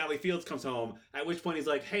Sally Fields comes home, at which point he's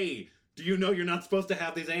like, hey, do you know you're not supposed to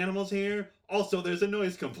have these animals here? Also, there's a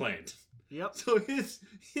noise complaint. Yep. So his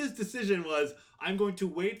decision was, I'm going to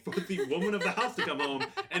wait for the woman of the house to come home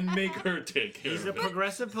and make her take care He's of a it.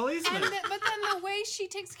 progressive policeman. But then the way she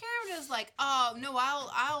takes care of it is like, oh no,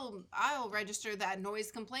 I'll register that noise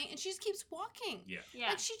complaint, and she just keeps walking. Yeah. Yeah.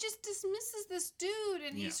 Like she just dismisses this dude,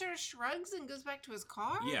 and he Yeah. sort of shrugs and goes back to his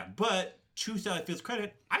car. Yeah, but to Sally Field's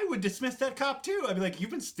credit, I would dismiss that cop too. I'd be like, you've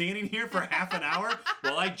been standing here for half an hour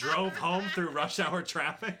while I drove home through rush hour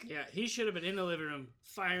traffic? Yeah, he should have been in the living room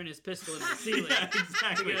firing his pistol into the ceiling Yeah, to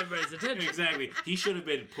exactly. get everybody's attention. Exactly. He should have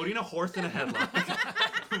been putting a horse in a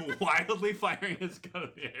headlock, wildly firing his gun in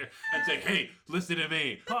the air, and saying, hey, listen to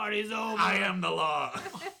me. Party's over. I am the law.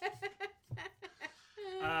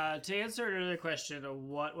 To answer an earlier question of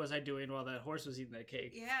what was I doing while that horse was eating that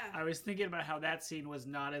cake, Yeah. I was thinking about how that scene was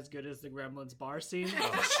not as good as the Gremlins bar scene.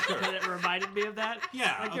 Oh, sure. And it reminded me of that.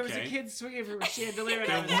 Yeah, Like there was a okay. kid swinging from a chandelier.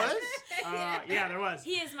 And There I was? Yeah, there was.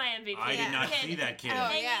 He is my MVP. I did not see that kid. Oh,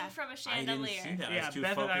 Hanging yeah. from a I didn't chandelier. see that. I Yeah, was too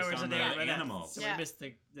Beth and I were focused so on the there by that, animals. so Yeah. we missed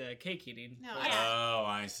the cake eating. No, But, Yeah. Oh,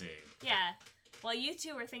 I see. Yeah. While you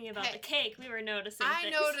two were thinking about Hey, the cake, we were noticing I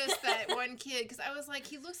things. noticed that one kid because I was like,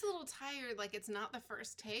 he looks a little tired, like it's not the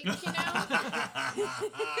first take, you know?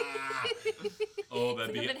 Oh, It's that'd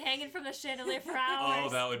like be. I've been hanging from the chandelier for hours. Oh,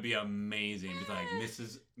 that would be amazing. Be like,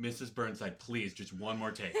 Mrs. Burnside, please, just one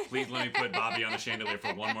more take. Please let me put Bobby on the chandelier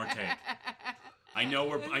for one more take. I know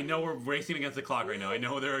we're racing against the clock right now. I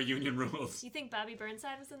know there are union rules. Do you think Bobby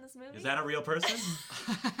Burnside was in this movie? Is that a real person?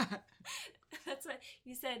 That's what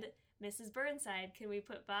you said. Mrs. Burnside, can we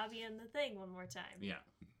put Bobby in the thing one more time? Yeah.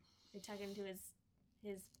 You're talking to his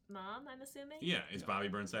mom, I'm assuming? Yeah. Is Bobby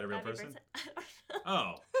Burnside a real Bobby person? Burnside? I don't know.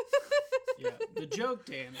 Oh. Yeah. The joke,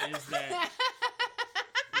 Dan, is that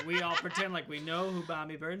we all pretend like we know who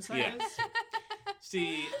Bobby Burnside Yeah. is.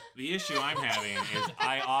 See, the issue I'm having is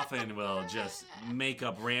I often will just make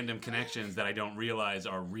up random connections that I don't realize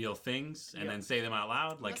are real things and then say them out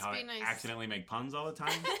loud, like Must how be I nice. accidentally make puns all the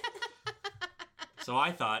time. So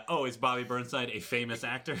I thought, oh, is Bobby Burnside a famous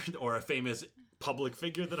actor or a famous public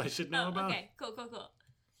figure that I should know Oh, about? okay, cool.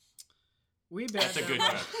 We bet That's a good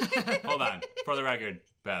joke. Hold on. For the record,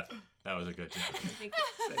 Beth, that was a good joke. Thank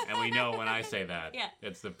And we know when I say that, Yeah.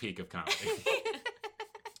 it's the peak of comedy.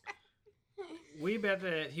 We bet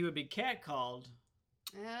that he would be catcalled.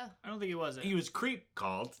 Yeah. I don't think he was. He was creep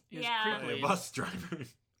called He was Yeah. by a creepily- bus driver.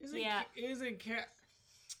 Isn't cat?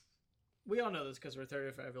 We all know this because we're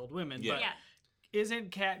 35-year-old women. Yeah. But Yeah.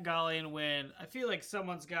 isn't catcalling when I feel like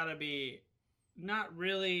someone's got to be you're not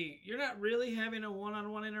really having a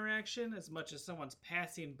one-on-one interaction as much as someone's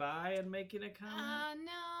passing by and making a comment?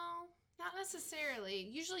 No, not necessarily.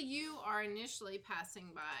 Usually you are initially passing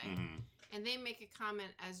by Mhm. and they make a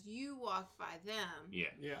comment as you walk by them, Yeah.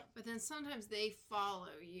 Yeah. but then sometimes they follow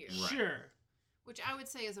you, Right. Sure. which I would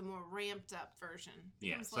say is a more ramped up version.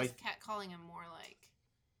 Yeah, It's so less catcalling and more like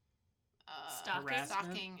Stalking?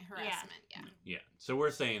 stalking, harassment. Yeah. Yeah. So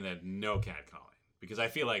we're saying that no catcalling because I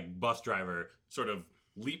feel like bus driver sort of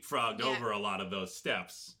leapfrogged Yeah. over a lot of those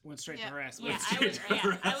steps. Went straight Yeah. to harassment. Yeah, Straight to I would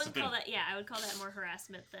harassment. call that. Yeah, I would call that more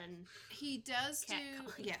harassment than. He does do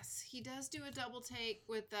Catcalling. yes, he does do a double take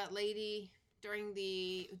with that lady during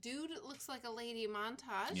the dude it looks like a lady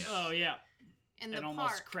montage Yeah. Oh, yeah. in the And almost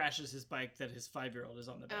park. crashes his bike that his 5-year-old is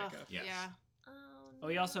on the back Ugh, of. Yes. Yeah. Oh,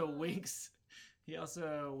 he also winks. He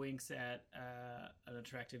also winks at an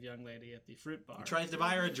attractive young lady at the fruit bar. He tries to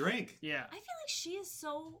buy her a drink. Yeah. I feel like she is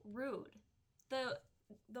so rude.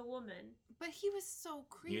 The woman. But he was so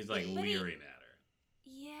creepy. He's like But he- leering at her.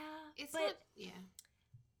 Yeah, It's but not yeah.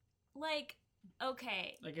 like,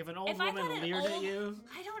 okay, Like if an old If I woman thought an leered at old- you.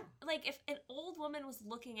 I don't like if an old woman was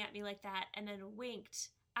looking at me like that and then winked.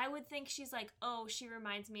 I would think she's like, oh, she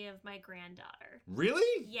reminds me of my granddaughter.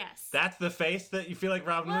 Really? Yes. That's the face that you feel like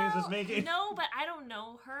Robin Williams was Well, making? No, but I don't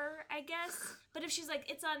know her, I guess. But if she's like,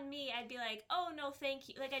 it's on me, I'd be like, oh, no, thank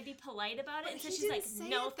you. Like, I'd be polite about it. But And so he she's didn't like, say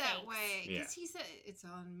no, it that thanks. way Yeah. because he said it's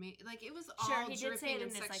on me. Like it was Sure, all he did say dripping it in in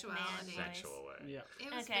this, like, sexuality. man Sexual way. Yeah.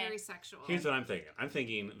 It was Okay. very sexual. Here's what I'm thinking. I'm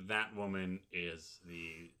thinking that woman is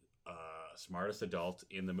the smartest adult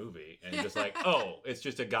in the movie, and just like, oh, it's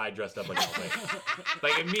just a guy dressed up like an old lady.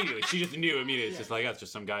 Like immediately, she just knew immediately. It's just like, that's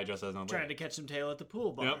just some guy dressed as an old Trying lady. to catch some tail at the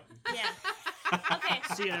pool bar. Yep. Yeah. Okay.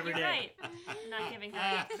 See it every you're day. right. I'm not giving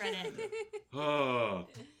her credit. Oh,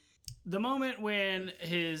 The moment when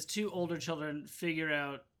his two older children figure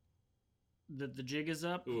out that the jig is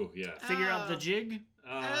up, ooh, yeah. figure out the Oh. jig.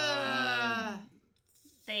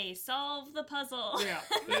 They solve the puzzle. Yeah.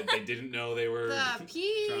 They didn't know they were the trying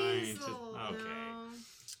peas. to. Okay.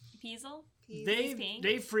 Peasel?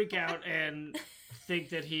 They freak out and think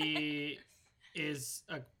that he is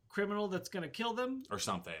a criminal that's going to kill them Or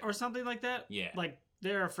something. or something like that. Yeah. Like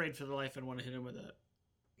they're afraid for their life and want to hit him with a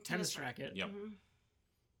tennis racket. Yep.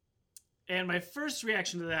 And my first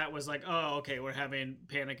reaction to that was like, oh, okay, we're having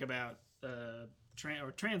panic about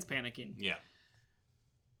trans panicking. Yeah.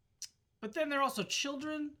 But then they're also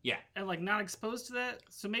children Yeah. and like not exposed to that.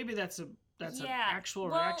 So maybe that's an Yeah, actual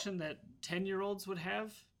well- reaction that 10-year-olds would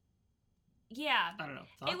have. Yeah. I don't know.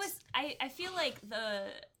 Thoughts? It was I feel like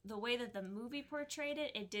the way that the movie portrayed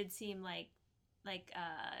it, it did seem like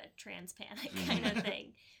trans panic kind of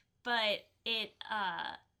thing. But it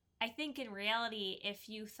I think in reality, if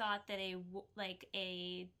you thought that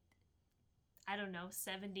a I don't know,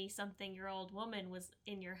 70-something-year-old woman was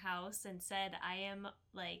in your house and said, I am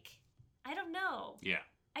like, I don't know. Yeah.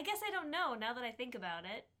 I guess I don't know now that I think about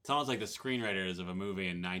it. It's almost like the screenwriters of a movie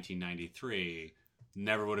in 1993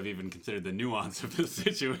 never would have even considered the nuance of the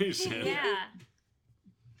situation. Yeah.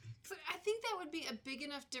 So I think that would be a big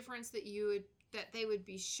enough difference that they would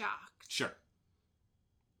be shocked. Sure.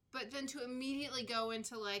 But then to immediately go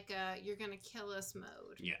into like a "you're gonna kill us"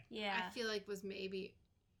 mode, Yeah. Yeah. I feel like was maybe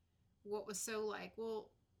what was so like, well,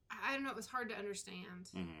 I don't know, it was hard to understand.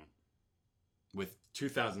 Mm-hmm. With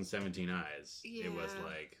 2017 eyes, it was Yeah.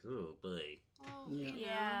 like, oh boy. Well, Yeah. you know.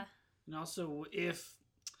 Yeah. And also, if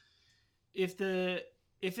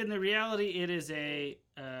in the reality it is a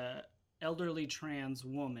elderly trans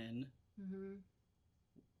woman, Mm-hmm.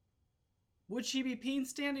 would she be peeing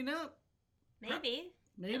standing up? Maybe.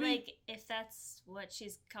 Maybe. Like, if that's what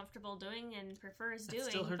she's comfortable doing and prefers That's doing.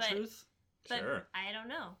 still her but, truth. But Sure. I don't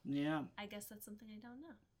know. Yeah. I guess that's something I don't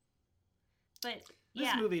know. But, This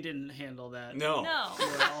yeah. movie didn't handle that. No. No.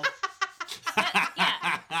 Well,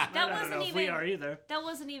 That I don't wasn't know if we even- are either. That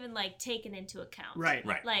wasn't even, like, taken into account. Right.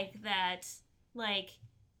 Right. Like, that, like,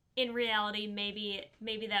 in reality, maybe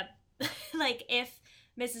that, like, if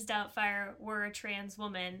Mrs. Doubtfire were a trans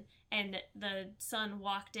woman and the son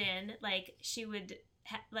walked in, like, she would,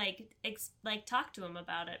 talk to him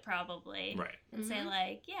about it, probably. Right. And say, Mhm.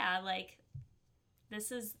 like, yeah, like,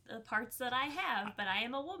 this is the parts that I have, but I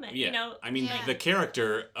am a woman. Yeah. You know, I mean, Yeah. the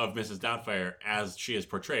character of Mrs. Doubtfire, as she is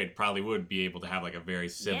portrayed, probably would be able to have like a very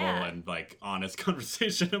civil Yeah. and like honest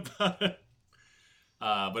conversation about it.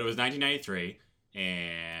 But it was 1993,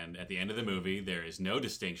 and at the end of the movie, there is no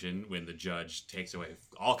distinction when the judge takes away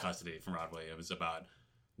all custody from Rod Williams about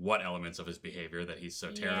what elements of his behavior that he's so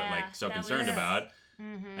Yeah, so that concerned was- about,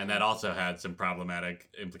 Mm-hmm. and that also had some problematic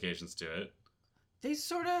implications to it. They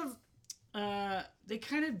sort of, they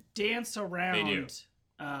kind of dance around. They do.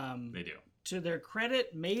 Um, They do. to their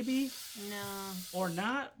credit, maybe No. or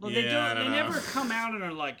not. Well, Yeah, they I don't. don't They know. never come out and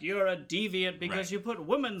are like, "You're a deviant because Right. you put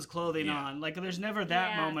women's clothing Yeah. on." Like, there's never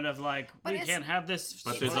that Yeah. moment of like, But "We it's- can't have this."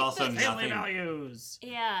 But It's there's like also the family nothing. values.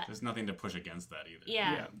 yeah. There's nothing to push against that either.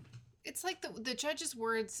 Yeah. It's like the judge's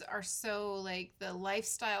words are so like the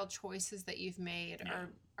lifestyle choices that you've made Yeah.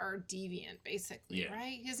 are deviant, basically, Yeah.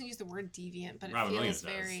 right? He doesn't use the word deviant, but it Robin Williams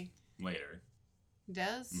feels does. very Later.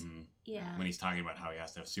 does. Mhm. Yeah. When he's talking about how he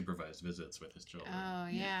has to have supervised visits with his children. Oh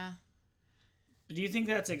yeah. Do you think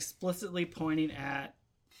that's explicitly pointing at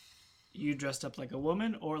you dressed up like a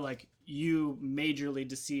woman, or like you majorly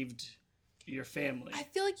deceived your family? I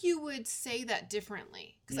feel like you would say that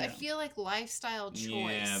differently because I Yeah. feel like lifestyle choice.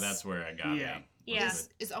 Yeah, that's where I got Yeah. me. Yeah.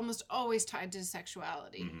 is almost always tied to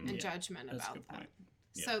sexuality Mhm. and Yeah, judgment that's a about good that. point.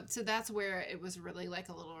 Yeah. So that's where it was really like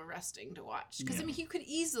a little arresting to watch because Yeah. I mean you could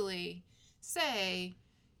easily say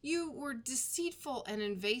you were deceitful and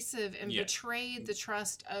invasive and Yeah. betrayed the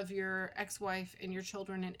trust of your ex-wife and your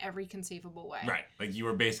children in every conceivable way. Right. Like you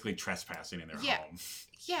were basically trespassing in their Yeah. home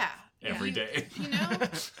Yeah. every you, day. You know,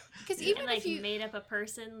 because even And, like, if you made up a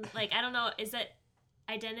person. Like, I don't know, is that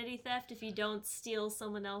identity theft if you don't steal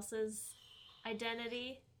someone else's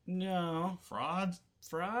identity? No Fraud?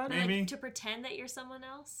 fraud. Maybe. Like, to pretend that you're someone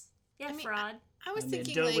else? Yeah, I mean, fraud. I was I mean,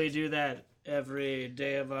 thinking don't like we do that every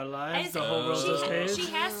day of our I lives? just The think whole world's a stage.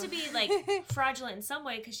 she has to be, like, fraudulent in some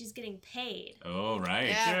way because she's getting paid. Oh, right.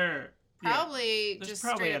 Yeah. Sure. Yeah. probably There's just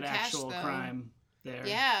probably straight an up cash actual though. crime there.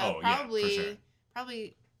 Yeah, Oh, yeah, for probably. sure.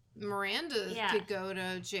 Probably Miranda Yeah. could go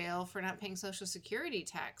to jail for not paying Social Security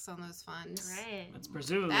tax on those funds. Right. That's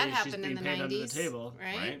presumably That she's happened being in the paid 90s. under the table.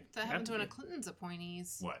 Right? Right. That happened to Had one to of Clinton's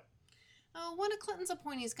appointees. What? Oh, one of Clinton's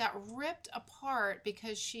appointees got ripped apart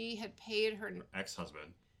because she had paid her.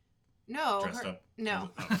 Ex-husband. No. Dressed her, up.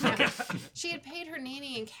 No. Oh, okay. She had paid her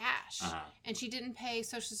nanny in cash. Uh-huh. And she didn't pay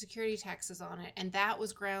Social Security taxes on it. And that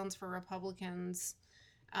was grounds for Republicans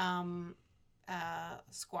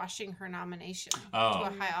squashing her nomination Oh.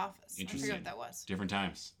 to a high office. I Interesting. forget what that was. Different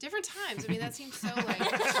times. Different times. I mean, that seems so like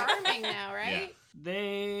charming now, right?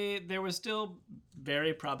 There was still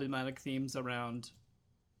very problematic themes around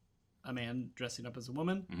a man dressing up as a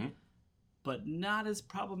woman, Mhm. but not as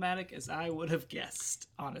problematic as I would have guessed,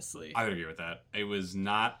 honestly. I would agree with that. It was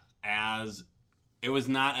not as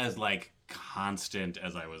like constant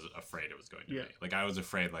as I was afraid it was going to Yeah. be. Like I was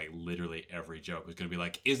afraid like literally every joke was going to be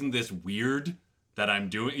like, isn't this weird that I'm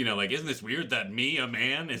doing, like, isn't this weird that me, a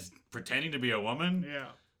man, is pretending to be a woman? Yeah.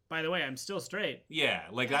 By the way, I'm still straight. Yeah,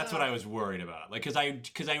 like that's what I was worried about. Like, cause I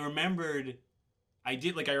remembered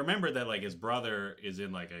that like his brother is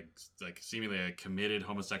in like seemingly a committed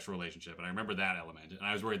homosexual relationship, and I remember that element, and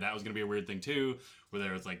I was worried that was gonna be a weird thing too, where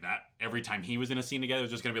there was like that every time he was in a scene together, it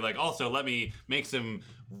was just gonna be like, also let me make some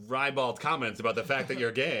ribald comments about the fact that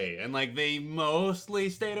you're gay, and like they mostly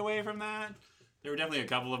stayed away from that. There were definitely a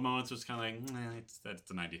couple of moments was kind of like,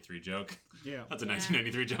 that's a '93 joke. Yeah. That's a Yeah.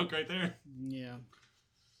 1993 joke right there. Yeah.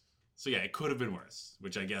 So yeah, it could have been worse,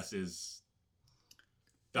 which I guess is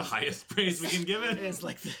the highest praise we can give it. It's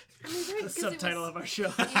like the, I mean, right, the 'cause it subtitle was- of our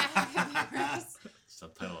show. Yeah.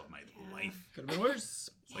 Subtitle of my Yeah. life. Could have been worse.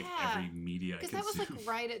 It's like Yeah. every media I Because that was consume. like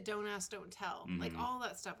right at Don't Ask, Don't Tell. Like Mhm. all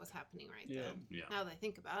that stuff was happening right Yeah. then. Yeah. Now that I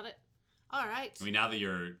think about it. All right. I mean, now that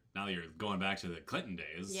you're going back to the Clinton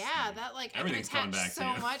days. Yeah, that like everything's I can coming attach back to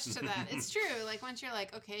so you. much to that. It's true. Like once you're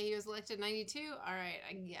like, okay, he was elected in 92. All right,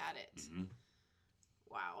 I got it. Mhm.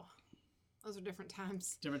 Wow, those are different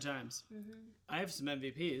times. Different times. Mm-hmm. I have some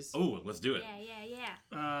MVPs. Oh, let's do it.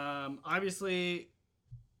 Yeah. Obviously,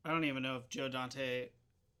 I don't even know if Joe Dante,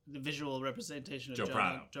 the visual representation of Joe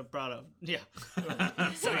Prado. Joe Prado. Yeah.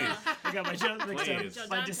 Sorry, I got my Joe mixed Please. up. Joe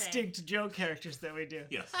My Dante. distinct Joe characters that we do.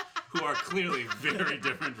 Yes, who are clearly very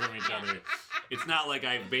different from each other. It's not like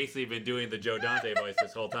I've basically been doing the Joe Dante voice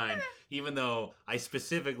this whole time, even though I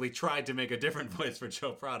specifically tried to make a different voice for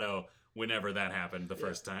Joe Prado whenever that happened the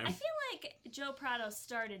first time. I feel like Joe Prado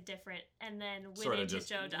started different and then went Sorta into just-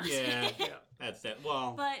 Joe Dante. Yeah, that's that.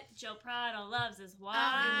 Well, But Joe Prado loves his wife.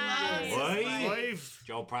 loves his Wife. Wife.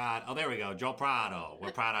 Joe Prado. Oh, there we go. Joe Prado.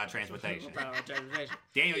 We're Prado Transportation. Prado Transportation.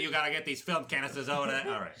 Daniel, you gotta get these film canisters over there.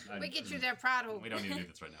 All right. We get you there, Prado. We don't need to do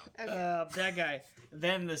this right now. Okay. That guy.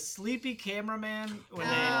 Then the sleepy cameraman when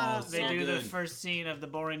Oh, they so do the good. first scene of the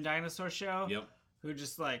boring dinosaur show. Yep. Who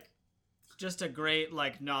just a great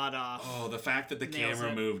nod off. Oh, the fact that the Nails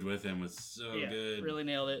camera it. moved with him was so yeah, good. really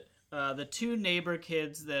nailed it. The two neighbor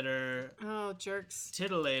kids that are Oh, jerks.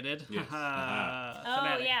 titillated. Yes. Oh,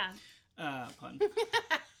 Thematic. yeah. Pun.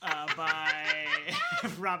 By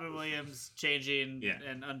Robin Williams changing Yeah.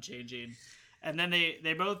 and unchanging. And then they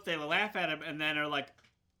laugh at him and then are like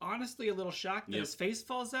honestly a little shocked that Yep. his face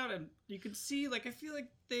falls out, and you can see I feel like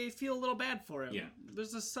they feel a little bad for him. Yeah.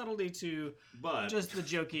 There's a subtlety to But just the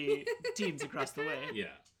jokey teens across the way. yeah.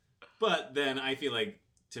 But then I feel like,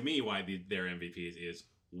 to me, why their MVPs is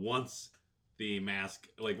once the mask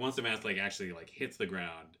actually hits the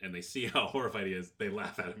ground and they see how horrified he is, they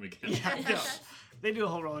laugh at him again. Yeah, no. They do a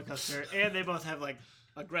whole roller coaster, and they both have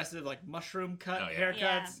aggressive mushroom cut Oh, yeah.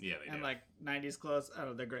 haircuts Yeah, they and do. 90s clothes.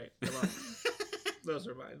 Oh, they're great. I love them. Those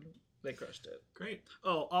are mine. They crushed it. Great.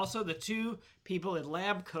 Oh, also the two people in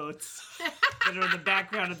lab coats that are in the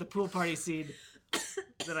background of the pool party scene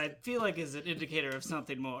that I feel like is an indicator of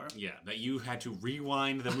something more. Yeah, that you had to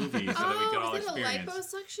rewind the movie so that we could all was it a experience.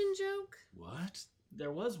 liposuction joke? What?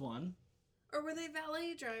 There was one. Or were they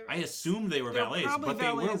valet drivers? I assumed they were They're valets, probably but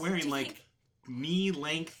they were valets. wearing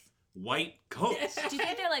knee-length white coats. Do you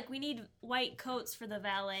think they're we need white coats for the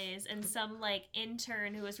valets, and some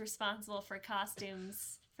intern who was responsible for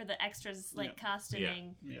costumes for the extras Yeah.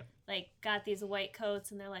 costuming Yeah. got these white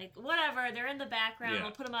coats, and they're like, whatever, they're in the background, Yeah.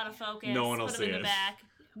 we'll put them out of focus, No one will put see them in it. the back.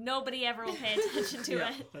 Nobody ever will pay attention to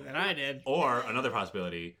Yeah. it. But then I did. Or another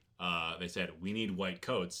possibility, they said, we need white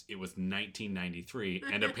coats. It was 1993,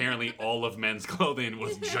 and apparently all of men's clothing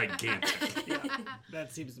was gigantic. Yeah.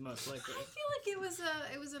 That seems the most likely. I feel like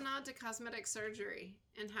it was a nod to cosmetic surgery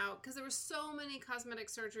and how, because there were so many cosmetic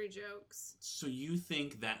surgery jokes. So you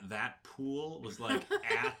think that pool was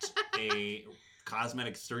at a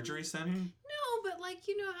cosmetic surgery center? No, but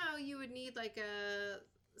you know how you would need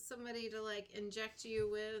somebody to inject you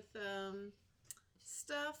with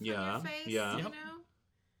stuff on Yeah, your face. yeah. You Yep. know,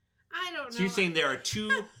 I don't know. So you're saying there are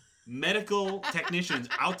two medical technicians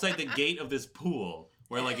outside the gate of this pool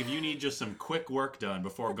where if you need just some quick work done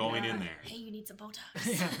before going in there. Hey, you need some Botox.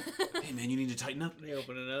 Hey man, you need to tighten up. They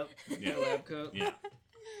open it up. Yeah. Lab coat. Yeah.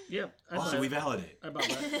 Yep. Also, we validate. I bought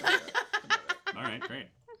that. All right, great.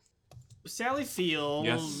 Sally Fields.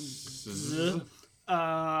 Yes.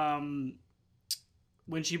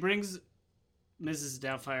 When she brings Mrs.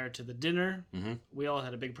 Doubtfire to the dinner, Mhm. we all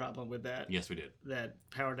had a big problem with that. Yes, we did. That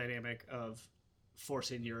power dynamic of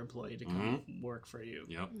forcing your employee to come work for you.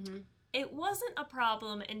 Yep. It wasn't a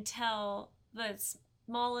problem until the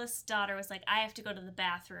smallest daughter was like, I have to go to the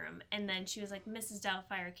bathroom. And then she was like, Mrs.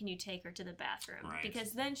 Doubtfire, can you take her to the bathroom? Right.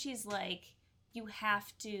 Because then she's like, you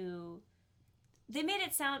have to... They made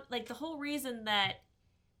it sound like the whole reason that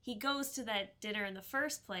he goes to that dinner in the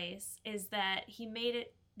first place is that they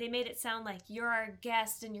made it sound like you're our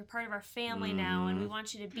guest and you're part of our family now and we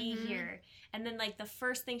want you to be here. And then the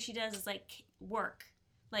first thing she does is work.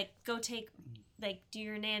 Go take do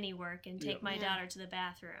your nanny work and take my daughter to the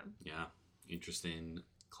bathroom. Yeah. Interesting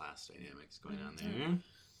class dynamics going on there.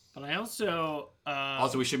 But I also...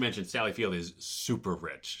 Also, we should mention Sally Field is super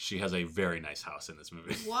rich. She has a very nice house in this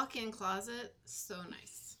movie. Walk-in closet, so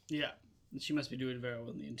nice. Yeah. She must be doing very well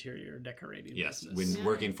in the interior decorating Yes, business. when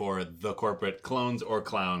working for the corporate clones or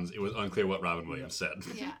clowns, it was unclear what Robin Williams said.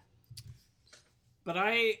 Yeah. But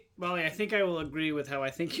Molly, I think I will agree with how I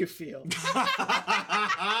think you feel. Am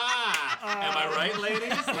I right,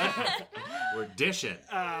 ladies? We're dishing.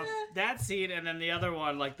 That scene and then the other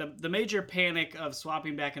one, the major panic of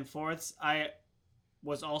swapping back and forths, I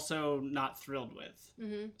was also not thrilled with.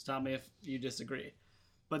 Mm-hmm. Stop me if you disagree.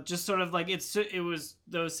 But just sort of like it was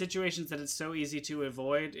those situations that it's so easy to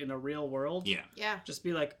avoid in a real world. Yeah. Yeah. Just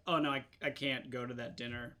be like, oh no, I can't go to that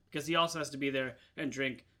dinner because he also has to be there and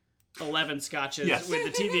drink 11 scotches Yes. with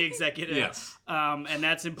the TV executive. Yes. And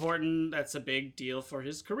that's important. That's a big deal for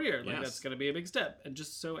his career. Like Yes. that's going to be a big step. And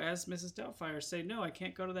just so as Mrs. Doubtfire say, no, I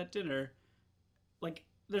can't go to that dinner. Like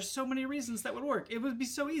there's so many reasons that would work. It would be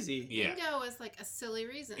so easy. Yeah. Bingo is like a silly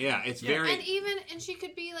reason. Yeah, it's Yeah. very... And she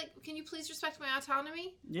could be like, can you please respect my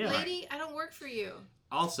autonomy? Yeah. Lady, I don't work for you.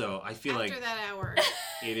 Also, I feel After like that hour.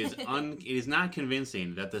 it is not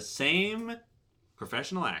convincing that the same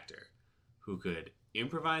professional actor who could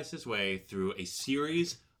improvise his way through a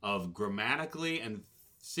series of grammatically and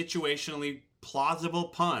situationally plausible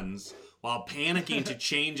puns while panicking to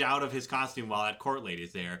change out of his costume while that court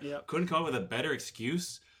lady's there Yep. couldn't come up with a better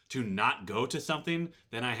excuse to not go to something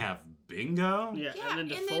than I have bingo. Yeah, Yeah, and then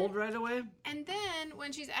to and then- fold right away. And then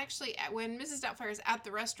when when Mrs. Doubtfire is at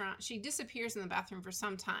the restaurant, she disappears in the bathroom for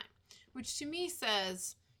some time, which to me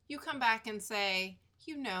says, you come back and say,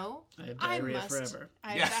 I have diarrhea forever.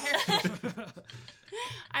 I Yeah. have diarrhea.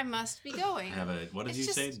 I must be going. I have a, what did It's you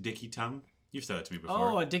just- say? Dicky tum? You've said it to me before.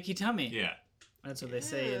 Oh, a dicky tummy. Yeah. That's what they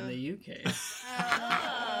say in the UK.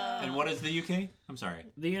 And what is the UK? I'm sorry.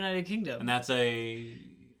 The United Kingdom. And that's a...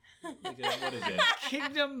 what is it?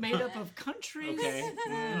 Kingdom made up of countries. Okay.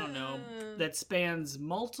 I don't know. That spans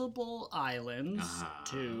multiple islands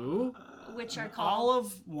to Which are called all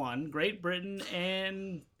of one, Great Britain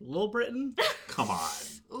and Little Britain. Come on.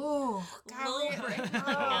 Ooh, Little Britain.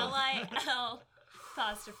 L-I-L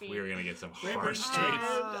apostrophe. We were going to get some Great harsh Britain tweets. and We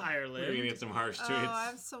were going to Ireland. get some harsh Oh, tweets.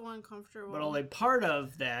 I'm so uncomfortable. But only part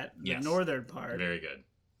of that, the Yes. northern part. Very good.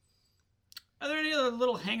 Are there any other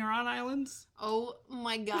little hanger-on islands? Oh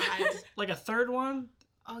my god. Like a third one?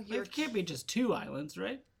 Oh, Like, you're it can't be just two islands,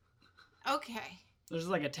 right? okay. There's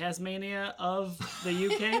like a Tasmania of the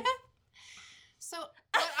UK. So what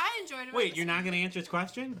I enjoyed about Wait, this you're not going to answer his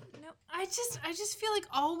question? No, I just feel like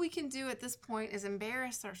all we can do at this point is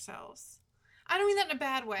embarrass ourselves. I don't mean that in a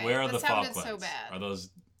bad way. Where are that the sounded Falklands? so bad. Are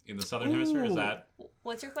those in the southern hemisphere? Is Ooh. that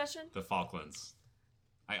What's your question? the Falklands?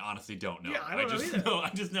 I honestly don't know. Yeah, I don't know either. I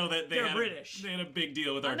just know that They're British. They had a big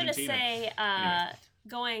deal with I'm going to Argentina. say Anyway.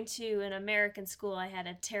 going to an American school, I had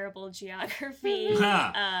a terrible geography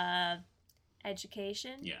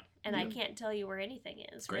education. Yeah. And I can't tell you where anything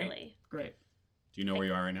is, Great. really. Great. Do you know where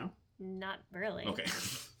you are right now? Not really. Okay.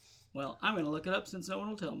 Well, I'm going to look it up since no one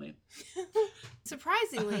will tell me.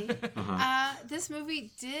 Surprisingly, Uh-huh. this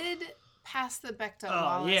movie did pass the Bechdel Oh,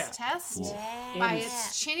 Wallace yeah. test Cool. by Yeah.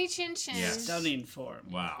 its chinny chin chin. Yes. Stunning form.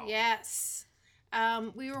 Wow. Yes.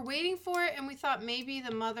 We were waiting for it, and we thought maybe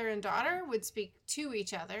the mother and daughter would speak to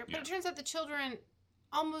each other. But Yeah. it turns out the children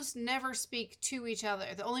almost never speak to each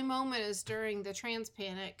other. The only moment is during the trans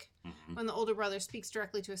panic Mhm. when the older brother speaks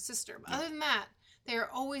directly to his sister. But other than that, they are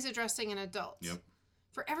always addressing an adult Yep.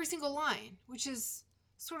 for every single line, which is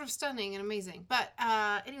sort of stunning and amazing. But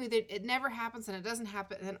anyway, it never happens, and it doesn't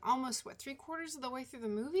happen. And then almost, 3/4 of the way through the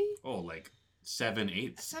movie? Oh, like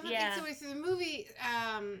 7/8. 7/8 of the way through the movie,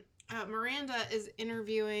 Miranda is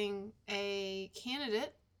interviewing a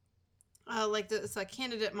candidate. It's a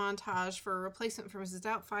candidate montage for a replacement for Mrs.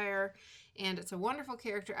 Doubtfire, and it's a wonderful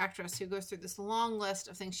character actress who goes through this long list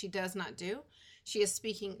of things she does not do. She is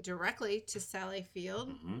speaking directly to Sally Field,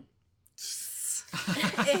 Mhm.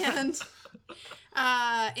 and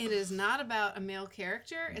it is not about a male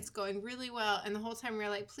character. It's going really well, and the whole time we're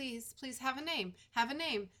like, please have a name,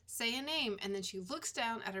 say a name. And then she looks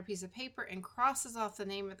down at her piece of paper and crosses off the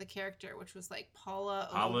name of the character, which was like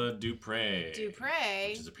Paula Dupre. Dupre,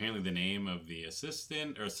 Which is apparently the name of the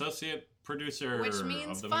assistant or associate producer which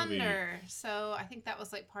means of the movie. funder. So I think that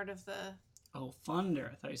was like part of the Oh,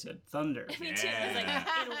 thunder. I thought you said thunder. Me too. I was like,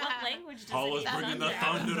 Yeah. in what language does Paula's it mean bringing the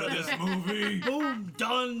thunder? thunder to this movie. Boom,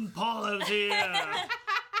 done, Paula's here.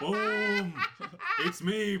 Boom! It's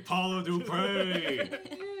me, Paula Dupre.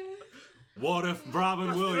 What if Robin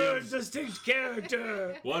Third Williams? distinct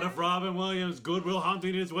character. What if Robin Williams goodwill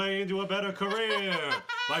hunting his way into a better career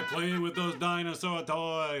by playing with those dinosaur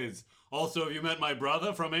toys? Also, have you met my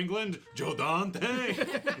brother from England, Joe Dante?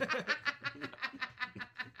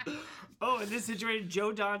 Oh, in this situation,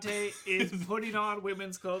 Joe Dante is putting on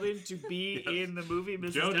women's clothing to be in the movie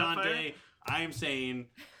Mrs. Joe Doubtfire. Dante, I am saying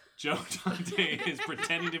Joe Dante is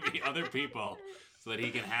pretending to be other people so that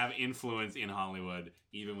he can have influence in Hollywood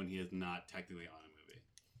even when he is not technically on a movie.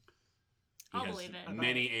 He I'll has believe it.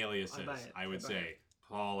 many aliases, I buy it. I would I buy say. it.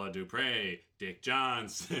 Paula Dupre, Dick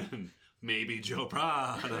Johnson, maybe Joe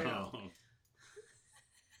Prado.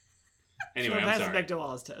 Anyway, So it I'm passes sorry. Bechdel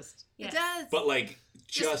Wallace test. Yes. It does. But like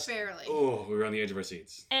Just barely. Oh, we were on the edge of our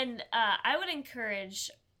seats. And I would encourage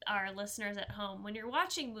our listeners at home, when you're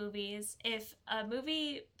watching movies, if a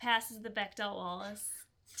movie passes the Bechdel Wallace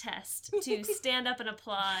test, to stand up and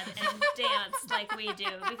applaud and dance like we do,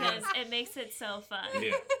 because it makes it so fun.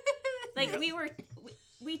 Yeah. Like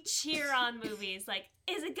we cheer on movies, like,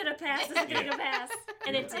 is it gonna pass? Is it gonna pass?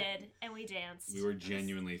 And it did, and we danced. We were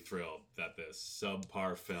genuinely thrilled that this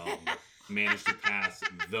subpar film managed to pass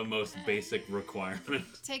the most basic requirement.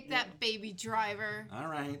 Take that, Baby Driver. All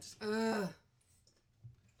right. Ugh.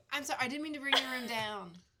 I'm sorry. I didn't mean to bring your room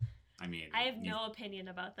down. I mean, I have no opinion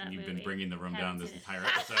about that you've movie. been bringing the room down this Haven't.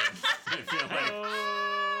 entire episode. I feel like.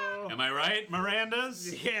 Oh. Am I right,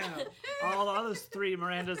 Miranda's? Yeah. All the other three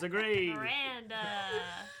Mirandas agree. Miranda.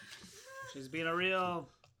 She's being a real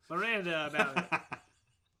Miranda about it.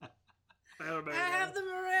 I have the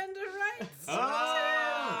Miranda rights.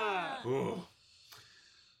 Oh! Ooh.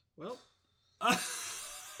 Well,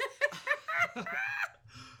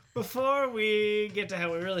 before we get to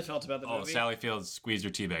how we really felt about the Oh, movie. Sally Fields squeezed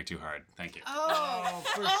your teabag too hard. Thank you. Oh,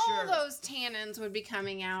 for all sure. those tannins would be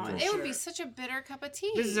coming out. For It would sure. be such a bitter cup of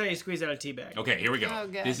tea. This is how you squeeze out a tea bag. Okay, here we go. Oh,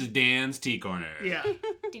 good. This is Dan's tea corner. Yeah.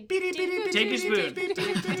 Take Take your spoon.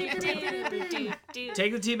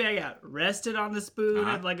 Take the tea bag out. Rest it on the spoon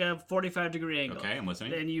Uh-huh. at like a 45-degree angle. Okay, I'm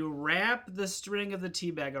listening. Then you wrap the string of the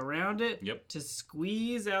tea bag around it Yep. to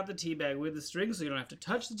squeeze out the tea bag with the string, so you don't have to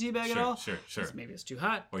touch the tea bag at Sure, all. sure. 'Cause maybe it's too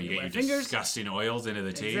hot. Or you get your wet fingers. disgusting oils into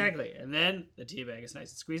the tea. Exactly. And then the tea bag is nice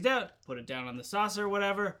and squeezed out. Put it down on the saucer,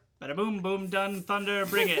 whatever. Bada boom, boom, done, thunder,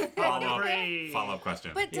 bring it. Follow-up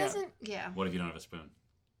question. But Yeah. doesn't, yeah. What if you don't have a spoon?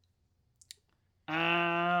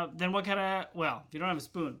 Then what kind of, well, if you don't have a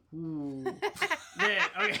spoon. Ooh. Yeah,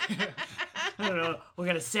 okay. I don't know what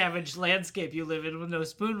kind of savage landscape you live in with no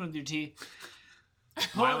spoon with your tea.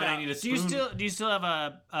 Why Hold would I out. need a Do you spoon? still have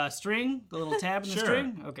a string? The little tab in the Sure.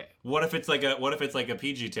 string? Okay. What if it's like a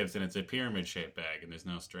PG Tips and it's a pyramid shaped bag and there's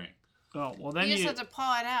no string? Oh, well then You you just have to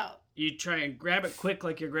paw it out. you try and grab it quick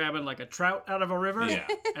like you're grabbing like a trout out of a river. Yeah.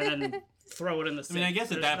 And then throw it in the I sink. mean, I guess at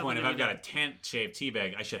There's that point, if nothing I've to got a do. tent shaped tea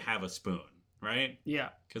bag, I should have a spoon, right? Yeah.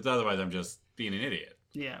 Because otherwise, I'm just being an idiot.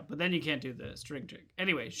 Yeah, but then you can't do the string trick.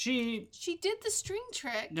 Anyway, she She did the string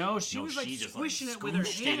trick. no, she No, was like she just squishing like it with her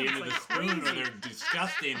scooched hands it into like the spoon with crazy. her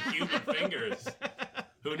disgusting human fingers.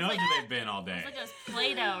 Who knows where they've been all day? It's like it was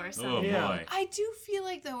Play-Doh or Oh something. Yeah. boy. I do feel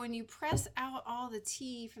like, though, when you press out all the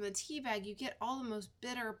tea from the tea bag, you get all the most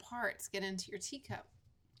bitter parts get into your teacup.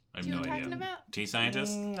 I have Do you know no what I'm idea. talking about? Tea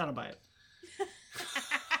scientist? I don't buy it.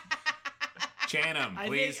 Chanum,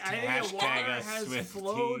 please I think the hashtag water us has with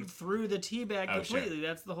flowed tea. through the tea bag Oh, sure. completely.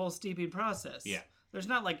 That's the whole steeping process. Yeah. There's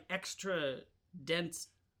not like extra dense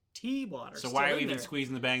tea water. So still why are in we even there.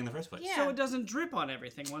 squeezing the bag in the first place? Yeah. So it doesn't drip on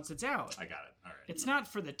everything once it's out. I got it. All right. It's not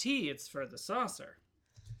for the tea, it's for the saucer.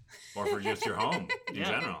 Or for just your home in Yeah.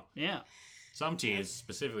 general. Yeah. Some teas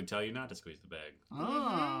specifically tell you not to squeeze the bag.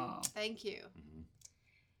 Oh. Thank you.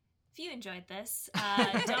 If you enjoyed this,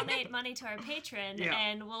 donate money to our patron, Yeah.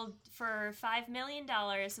 and we'll, for $5 million,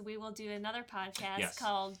 we will do another podcast Yes.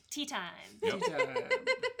 called Tea Time. Yep.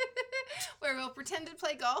 Where we'll pretend to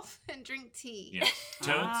play golf and drink tea. Yes.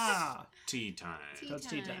 Totes. Ah. Tea time. Tea That's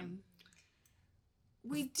tea time.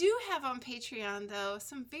 We do have on Patreon, though,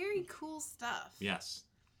 some very cool stuff. Yes.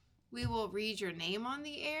 We will read your name on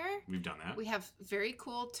the air. We've done that. We have very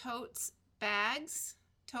cool tote bags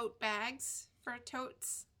for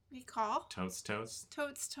totes. Recall Totes.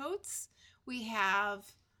 totes. We have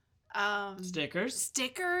Stickers.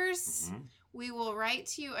 stickers. Mhm. We will write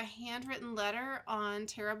to you a handwritten letter on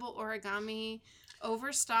terrible origami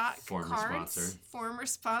overstock Former cards. sponsor. Former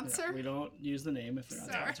sponsor. Yeah, we don't use the name if they're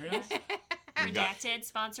not Sorry. sponsoring us. We've got- Redacted,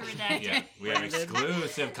 sponsor redacted. Yeah, we have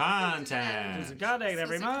exclusive content. There's a contact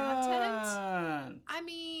every Exclusive content. month. I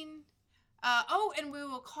mean, and we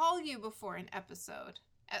will call you before an episode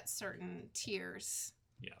at certain tiers.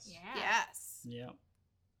 Yes. Yeah. Yes. Yeah.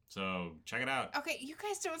 So check it out. Okay, you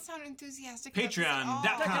guys don't sound enthusiastic. about this at all.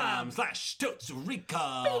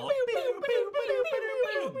 Patreon.com/totesrecall.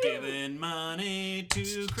 Giving money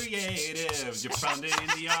to creatives. You're funding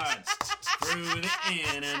the arts through the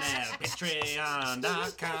internet.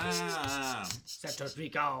 Patreon.com. Santos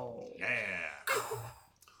Rico. Yeah.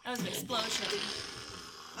 That was an explosion.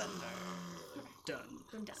 Done.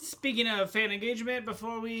 I'm done. Speaking of fan engagement,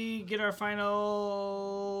 before we get our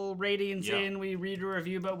final ratings Yeah. in, we read a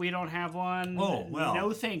review, but we don't have one. Oh, well.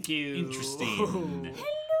 No, thank you. Interesting.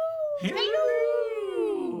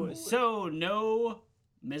 Hello. So, no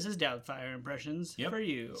Mrs. Doubtfire impressions Yep. for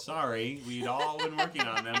you. Sorry, we'd all been working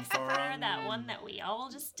on them for For that one that we all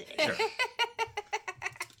just did. Sure.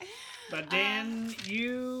 But Dan,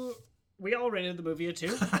 we all rated the movie a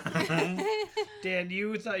 2. Dan,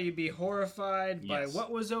 you thought you'd be horrified by Yes.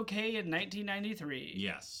 what was okay in 1993.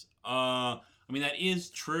 Yes. I mean, that is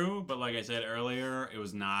true, but like I said earlier, it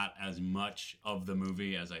was not as much of the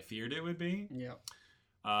movie as I feared it would be. Yeah.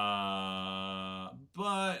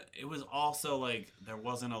 But it was also like, there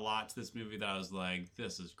wasn't a lot to this movie that I was like,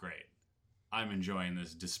 this is great. I'm enjoying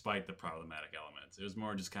this despite the problematic elements. It was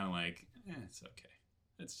more just kind of like, it's okay.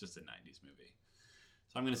 It's just a 90s movie.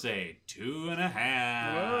 So I'm going to say 2.5.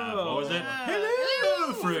 Whoa. What was it?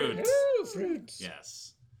 Hello, Fruit. Ooh, fruits.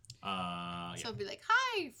 Yes. So Yeah. it'd be like,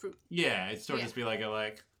 hi, fruit. Yeah, it'd sort of Yeah. just be like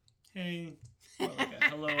hey. Well, like a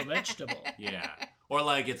hello vegetable. Yeah. Or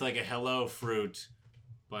like it's like a hello fruit,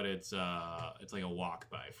 but it's like a walk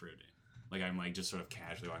by fruit. Like I'm like just sort of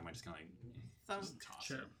casually walking by, just kind of like just toss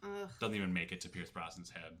Sure. it. Ugh. Doesn't even make it to Pierce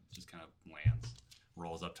Brosnan's head. Just kind of lands,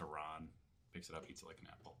 rolls up to Ron, picks it up, eats it like an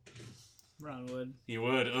apple. Ron Wood. He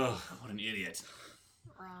would. Ugh, what an idiot.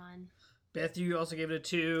 Ron. Beth, you also gave it a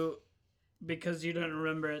 2 because you don't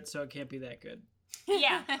remember it, so it can't be that good.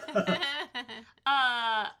 Yeah.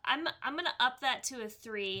 I'm gonna up that to a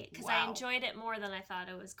 3 because I Wow. enjoyed it more than I thought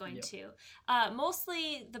I was going Yep. to.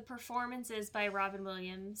 Mostly the performances by Robin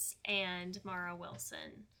Williams and Mara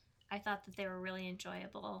Wilson. I thought that they were really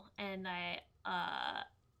enjoyable, and I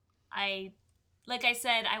like I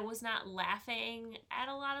said, I was not laughing at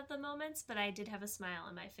a lot of the moments, but I did have a smile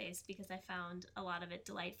on my face because I found a lot of it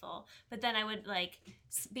delightful. But then I would like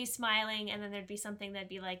be smiling, and then there'd be something that'd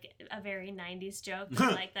be like a very 90s joke, and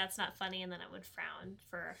like that's not funny, and then I would frown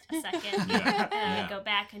for a second, Yeah, and then yeah. I'd go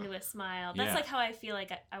back into a smile. That's Yeah. like how I feel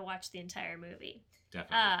like I watched the entire movie.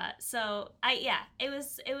 Definitely. So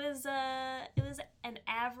it was an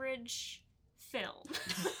average film.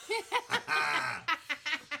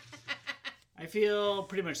 I feel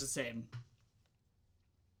pretty much the same.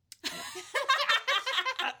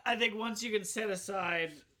 I think once you can set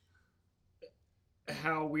aside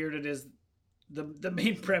how weird it is, the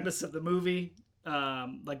main premise of the movie,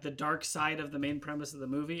 like the dark side of the main premise of the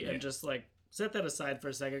movie, Yeah. and just like set that aside for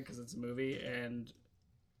a second because it's a movie and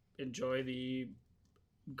enjoy the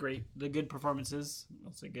good performances,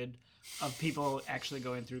 I'll say good, of people actually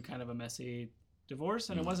going through kind of a messy divorce,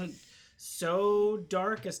 and it wasn't so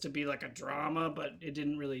dark as to be like a drama, but it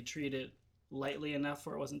didn't really treat it lightly enough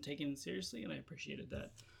where it wasn't taken seriously, and I appreciated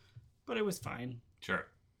that. But it was fine. Sure.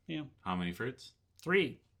 Yeah. How many fruits?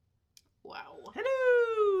 3. Wow.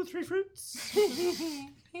 Hello, 3 fruits.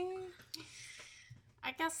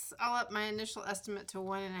 I guess I'll up my initial estimate to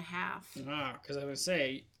 1.5. Because I would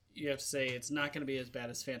say you have to say it's not going to be as bad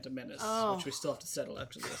as Phantom Menace, Oh. which we still have to settle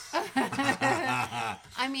after this.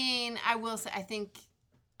 I mean, I will say, I think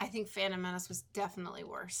Phantom Menace was definitely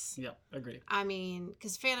worse. Yep, agree. I mean,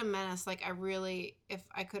 because Phantom Menace, like, if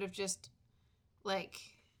I could have just, like,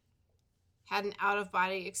 had an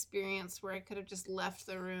out-of-body experience where I could have just left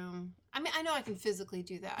the room. I mean, I know I can physically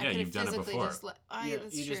do that. Yeah, I could you've have done it physically before. just Yeah,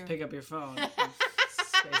 that's you true. just pick up your phone and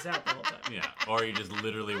space out the whole time. Yeah. Or you just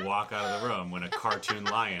literally walk out of the room when a cartoon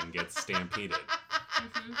lion gets stampeded.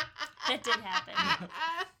 Mhm. That did happen.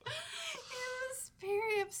 It was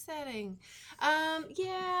very upsetting.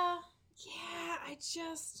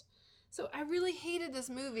 So I really hated this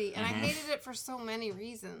movie, and I hated it for so many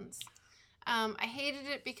reasons. I hated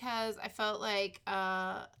it because I felt like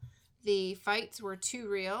the fights were too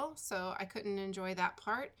real, so I couldn't enjoy that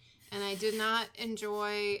part, and I did not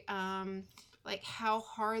enjoy like how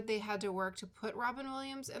hard they had to work to put Robin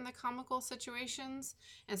Williams in the comical situations,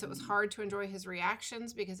 and so it was hard to enjoy his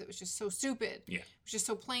reactions because it was just so stupid. Yeah. It was just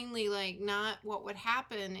so plainly like not what would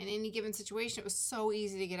happen in any given situation. It was so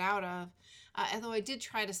easy to get out of. Although I did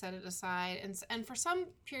try to set it aside, and for some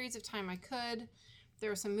periods of time I could. There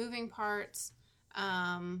were some moving parts.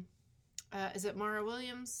 Is it Mara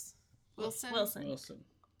Williams? Wilson.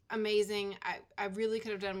 Amazing. I really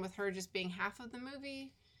could have done with her just being half of the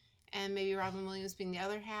movie, and maybe Robin Williams being the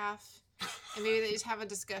other half. And maybe they just have a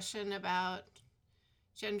discussion about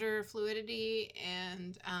gender fluidity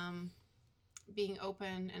and being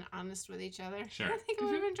open and honest with each other. Sure. I think I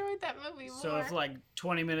would have enjoyed that movie more. So if like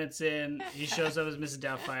 20 minutes in, he shows up as Mrs.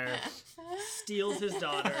 Doubtfire, steals his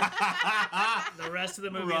daughter, the rest of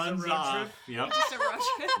the movie is a Runs road off. trip. Yep. Just a road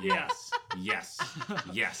trip. Yes. Yes.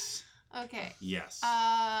 Yes. Okay. Yes.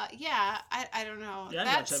 Yeah, I don't know. Yeah, I'd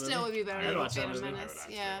that watch that still movie. would be better I'd than watch that Phantom movie. Menace. I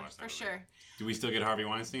would Yeah, absolutely watch that for movie. sure. Do we still get Harvey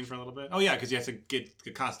Weinstein for a little bit? Oh yeah, because he has to get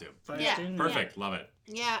a costume. Firestein, Perfect. Love it.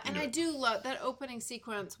 Yeah, and Into I it. do love that opening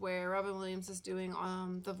sequence where Robin Williams is doing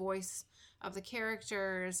the voice of the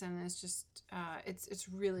characters, and it's just it's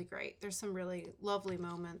really great. There's some really lovely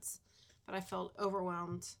moments, but I felt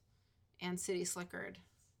overwhelmed and city slickered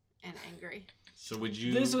and angry. So would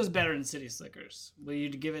you? This was better than City Slickers. Will you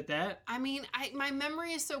give it that? I mean, my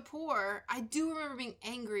memory is so poor. I do remember being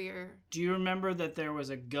angrier. Do you remember that there was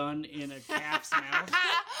a gun in a calf's mouth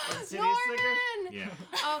in City Norman! Slickers?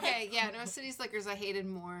 Yeah. Okay, yeah, no, City Slickers I hated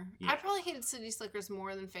more. Yeah. I probably hated City Slickers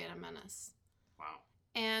more than Phantom Menace. Wow.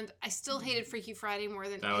 And I still hated Freaky Friday more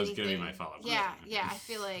than That was anything. gonna be my follow-up Yeah, question. yeah, I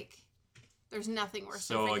feel like there's nothing worse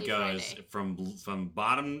So than it Freaky goes Friday. from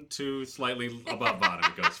bottom to slightly above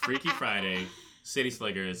bottom. It goes Freaky Friday, City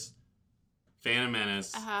Slickers, Phantom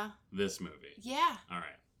Menace, Uh-huh. this movie. Yeah, All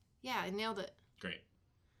right. yeah, I nailed it. Great.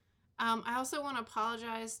 I also want to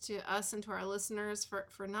apologize to us and to our listeners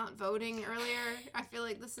for not voting earlier. I feel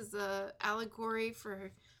like this is a allegory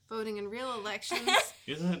for voting in real elections.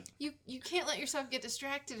 Isn't it? You can't let yourself get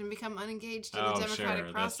distracted and become unengaged in the Oh, democratic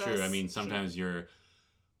sure. process. That's true. I mean, sometimes you're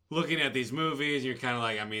looking at these movies, you're kind of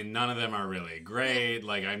like, I mean, none of them are really great.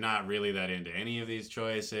 Like, I'm not really that into any of these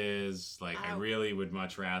choices. Like, I really would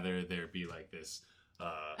much rather there be like this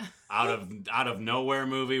out of nowhere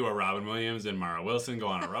movie where Robin Williams and Mara Wilson go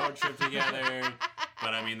on a road trip together.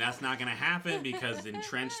 But I mean, that's not going to happen because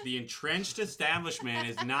the entrenched establishment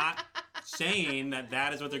is not saying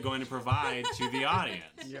that is what they're going to provide to the audience.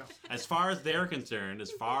 Yeah. As far as they're concerned, as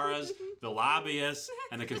far as the lobbyists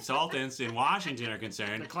and the consultants in Washington are The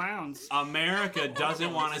concerned, clowns. America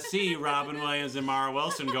doesn't want to see Robin Williams and Mara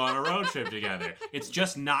Wilson go on a road trip together. It's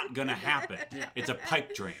just not going to happen. It's a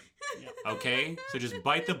pipe dream. Okay? So just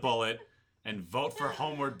bite the bullet and vote for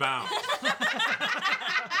Homeward Bound.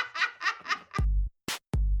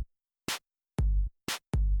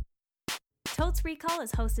 Totes Recall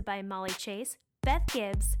is hosted by Molly Chase, Beth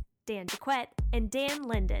Gibbs, Dan DeQuette, and Dan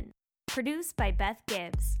Linden. Produced by Beth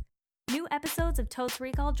Gibbs. New episodes of Totes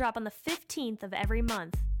Recall drop on the 15th of every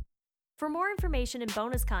month. For more information and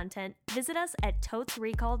bonus content, visit us at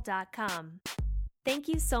totesrecall.com. Thank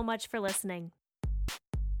you so much for listening.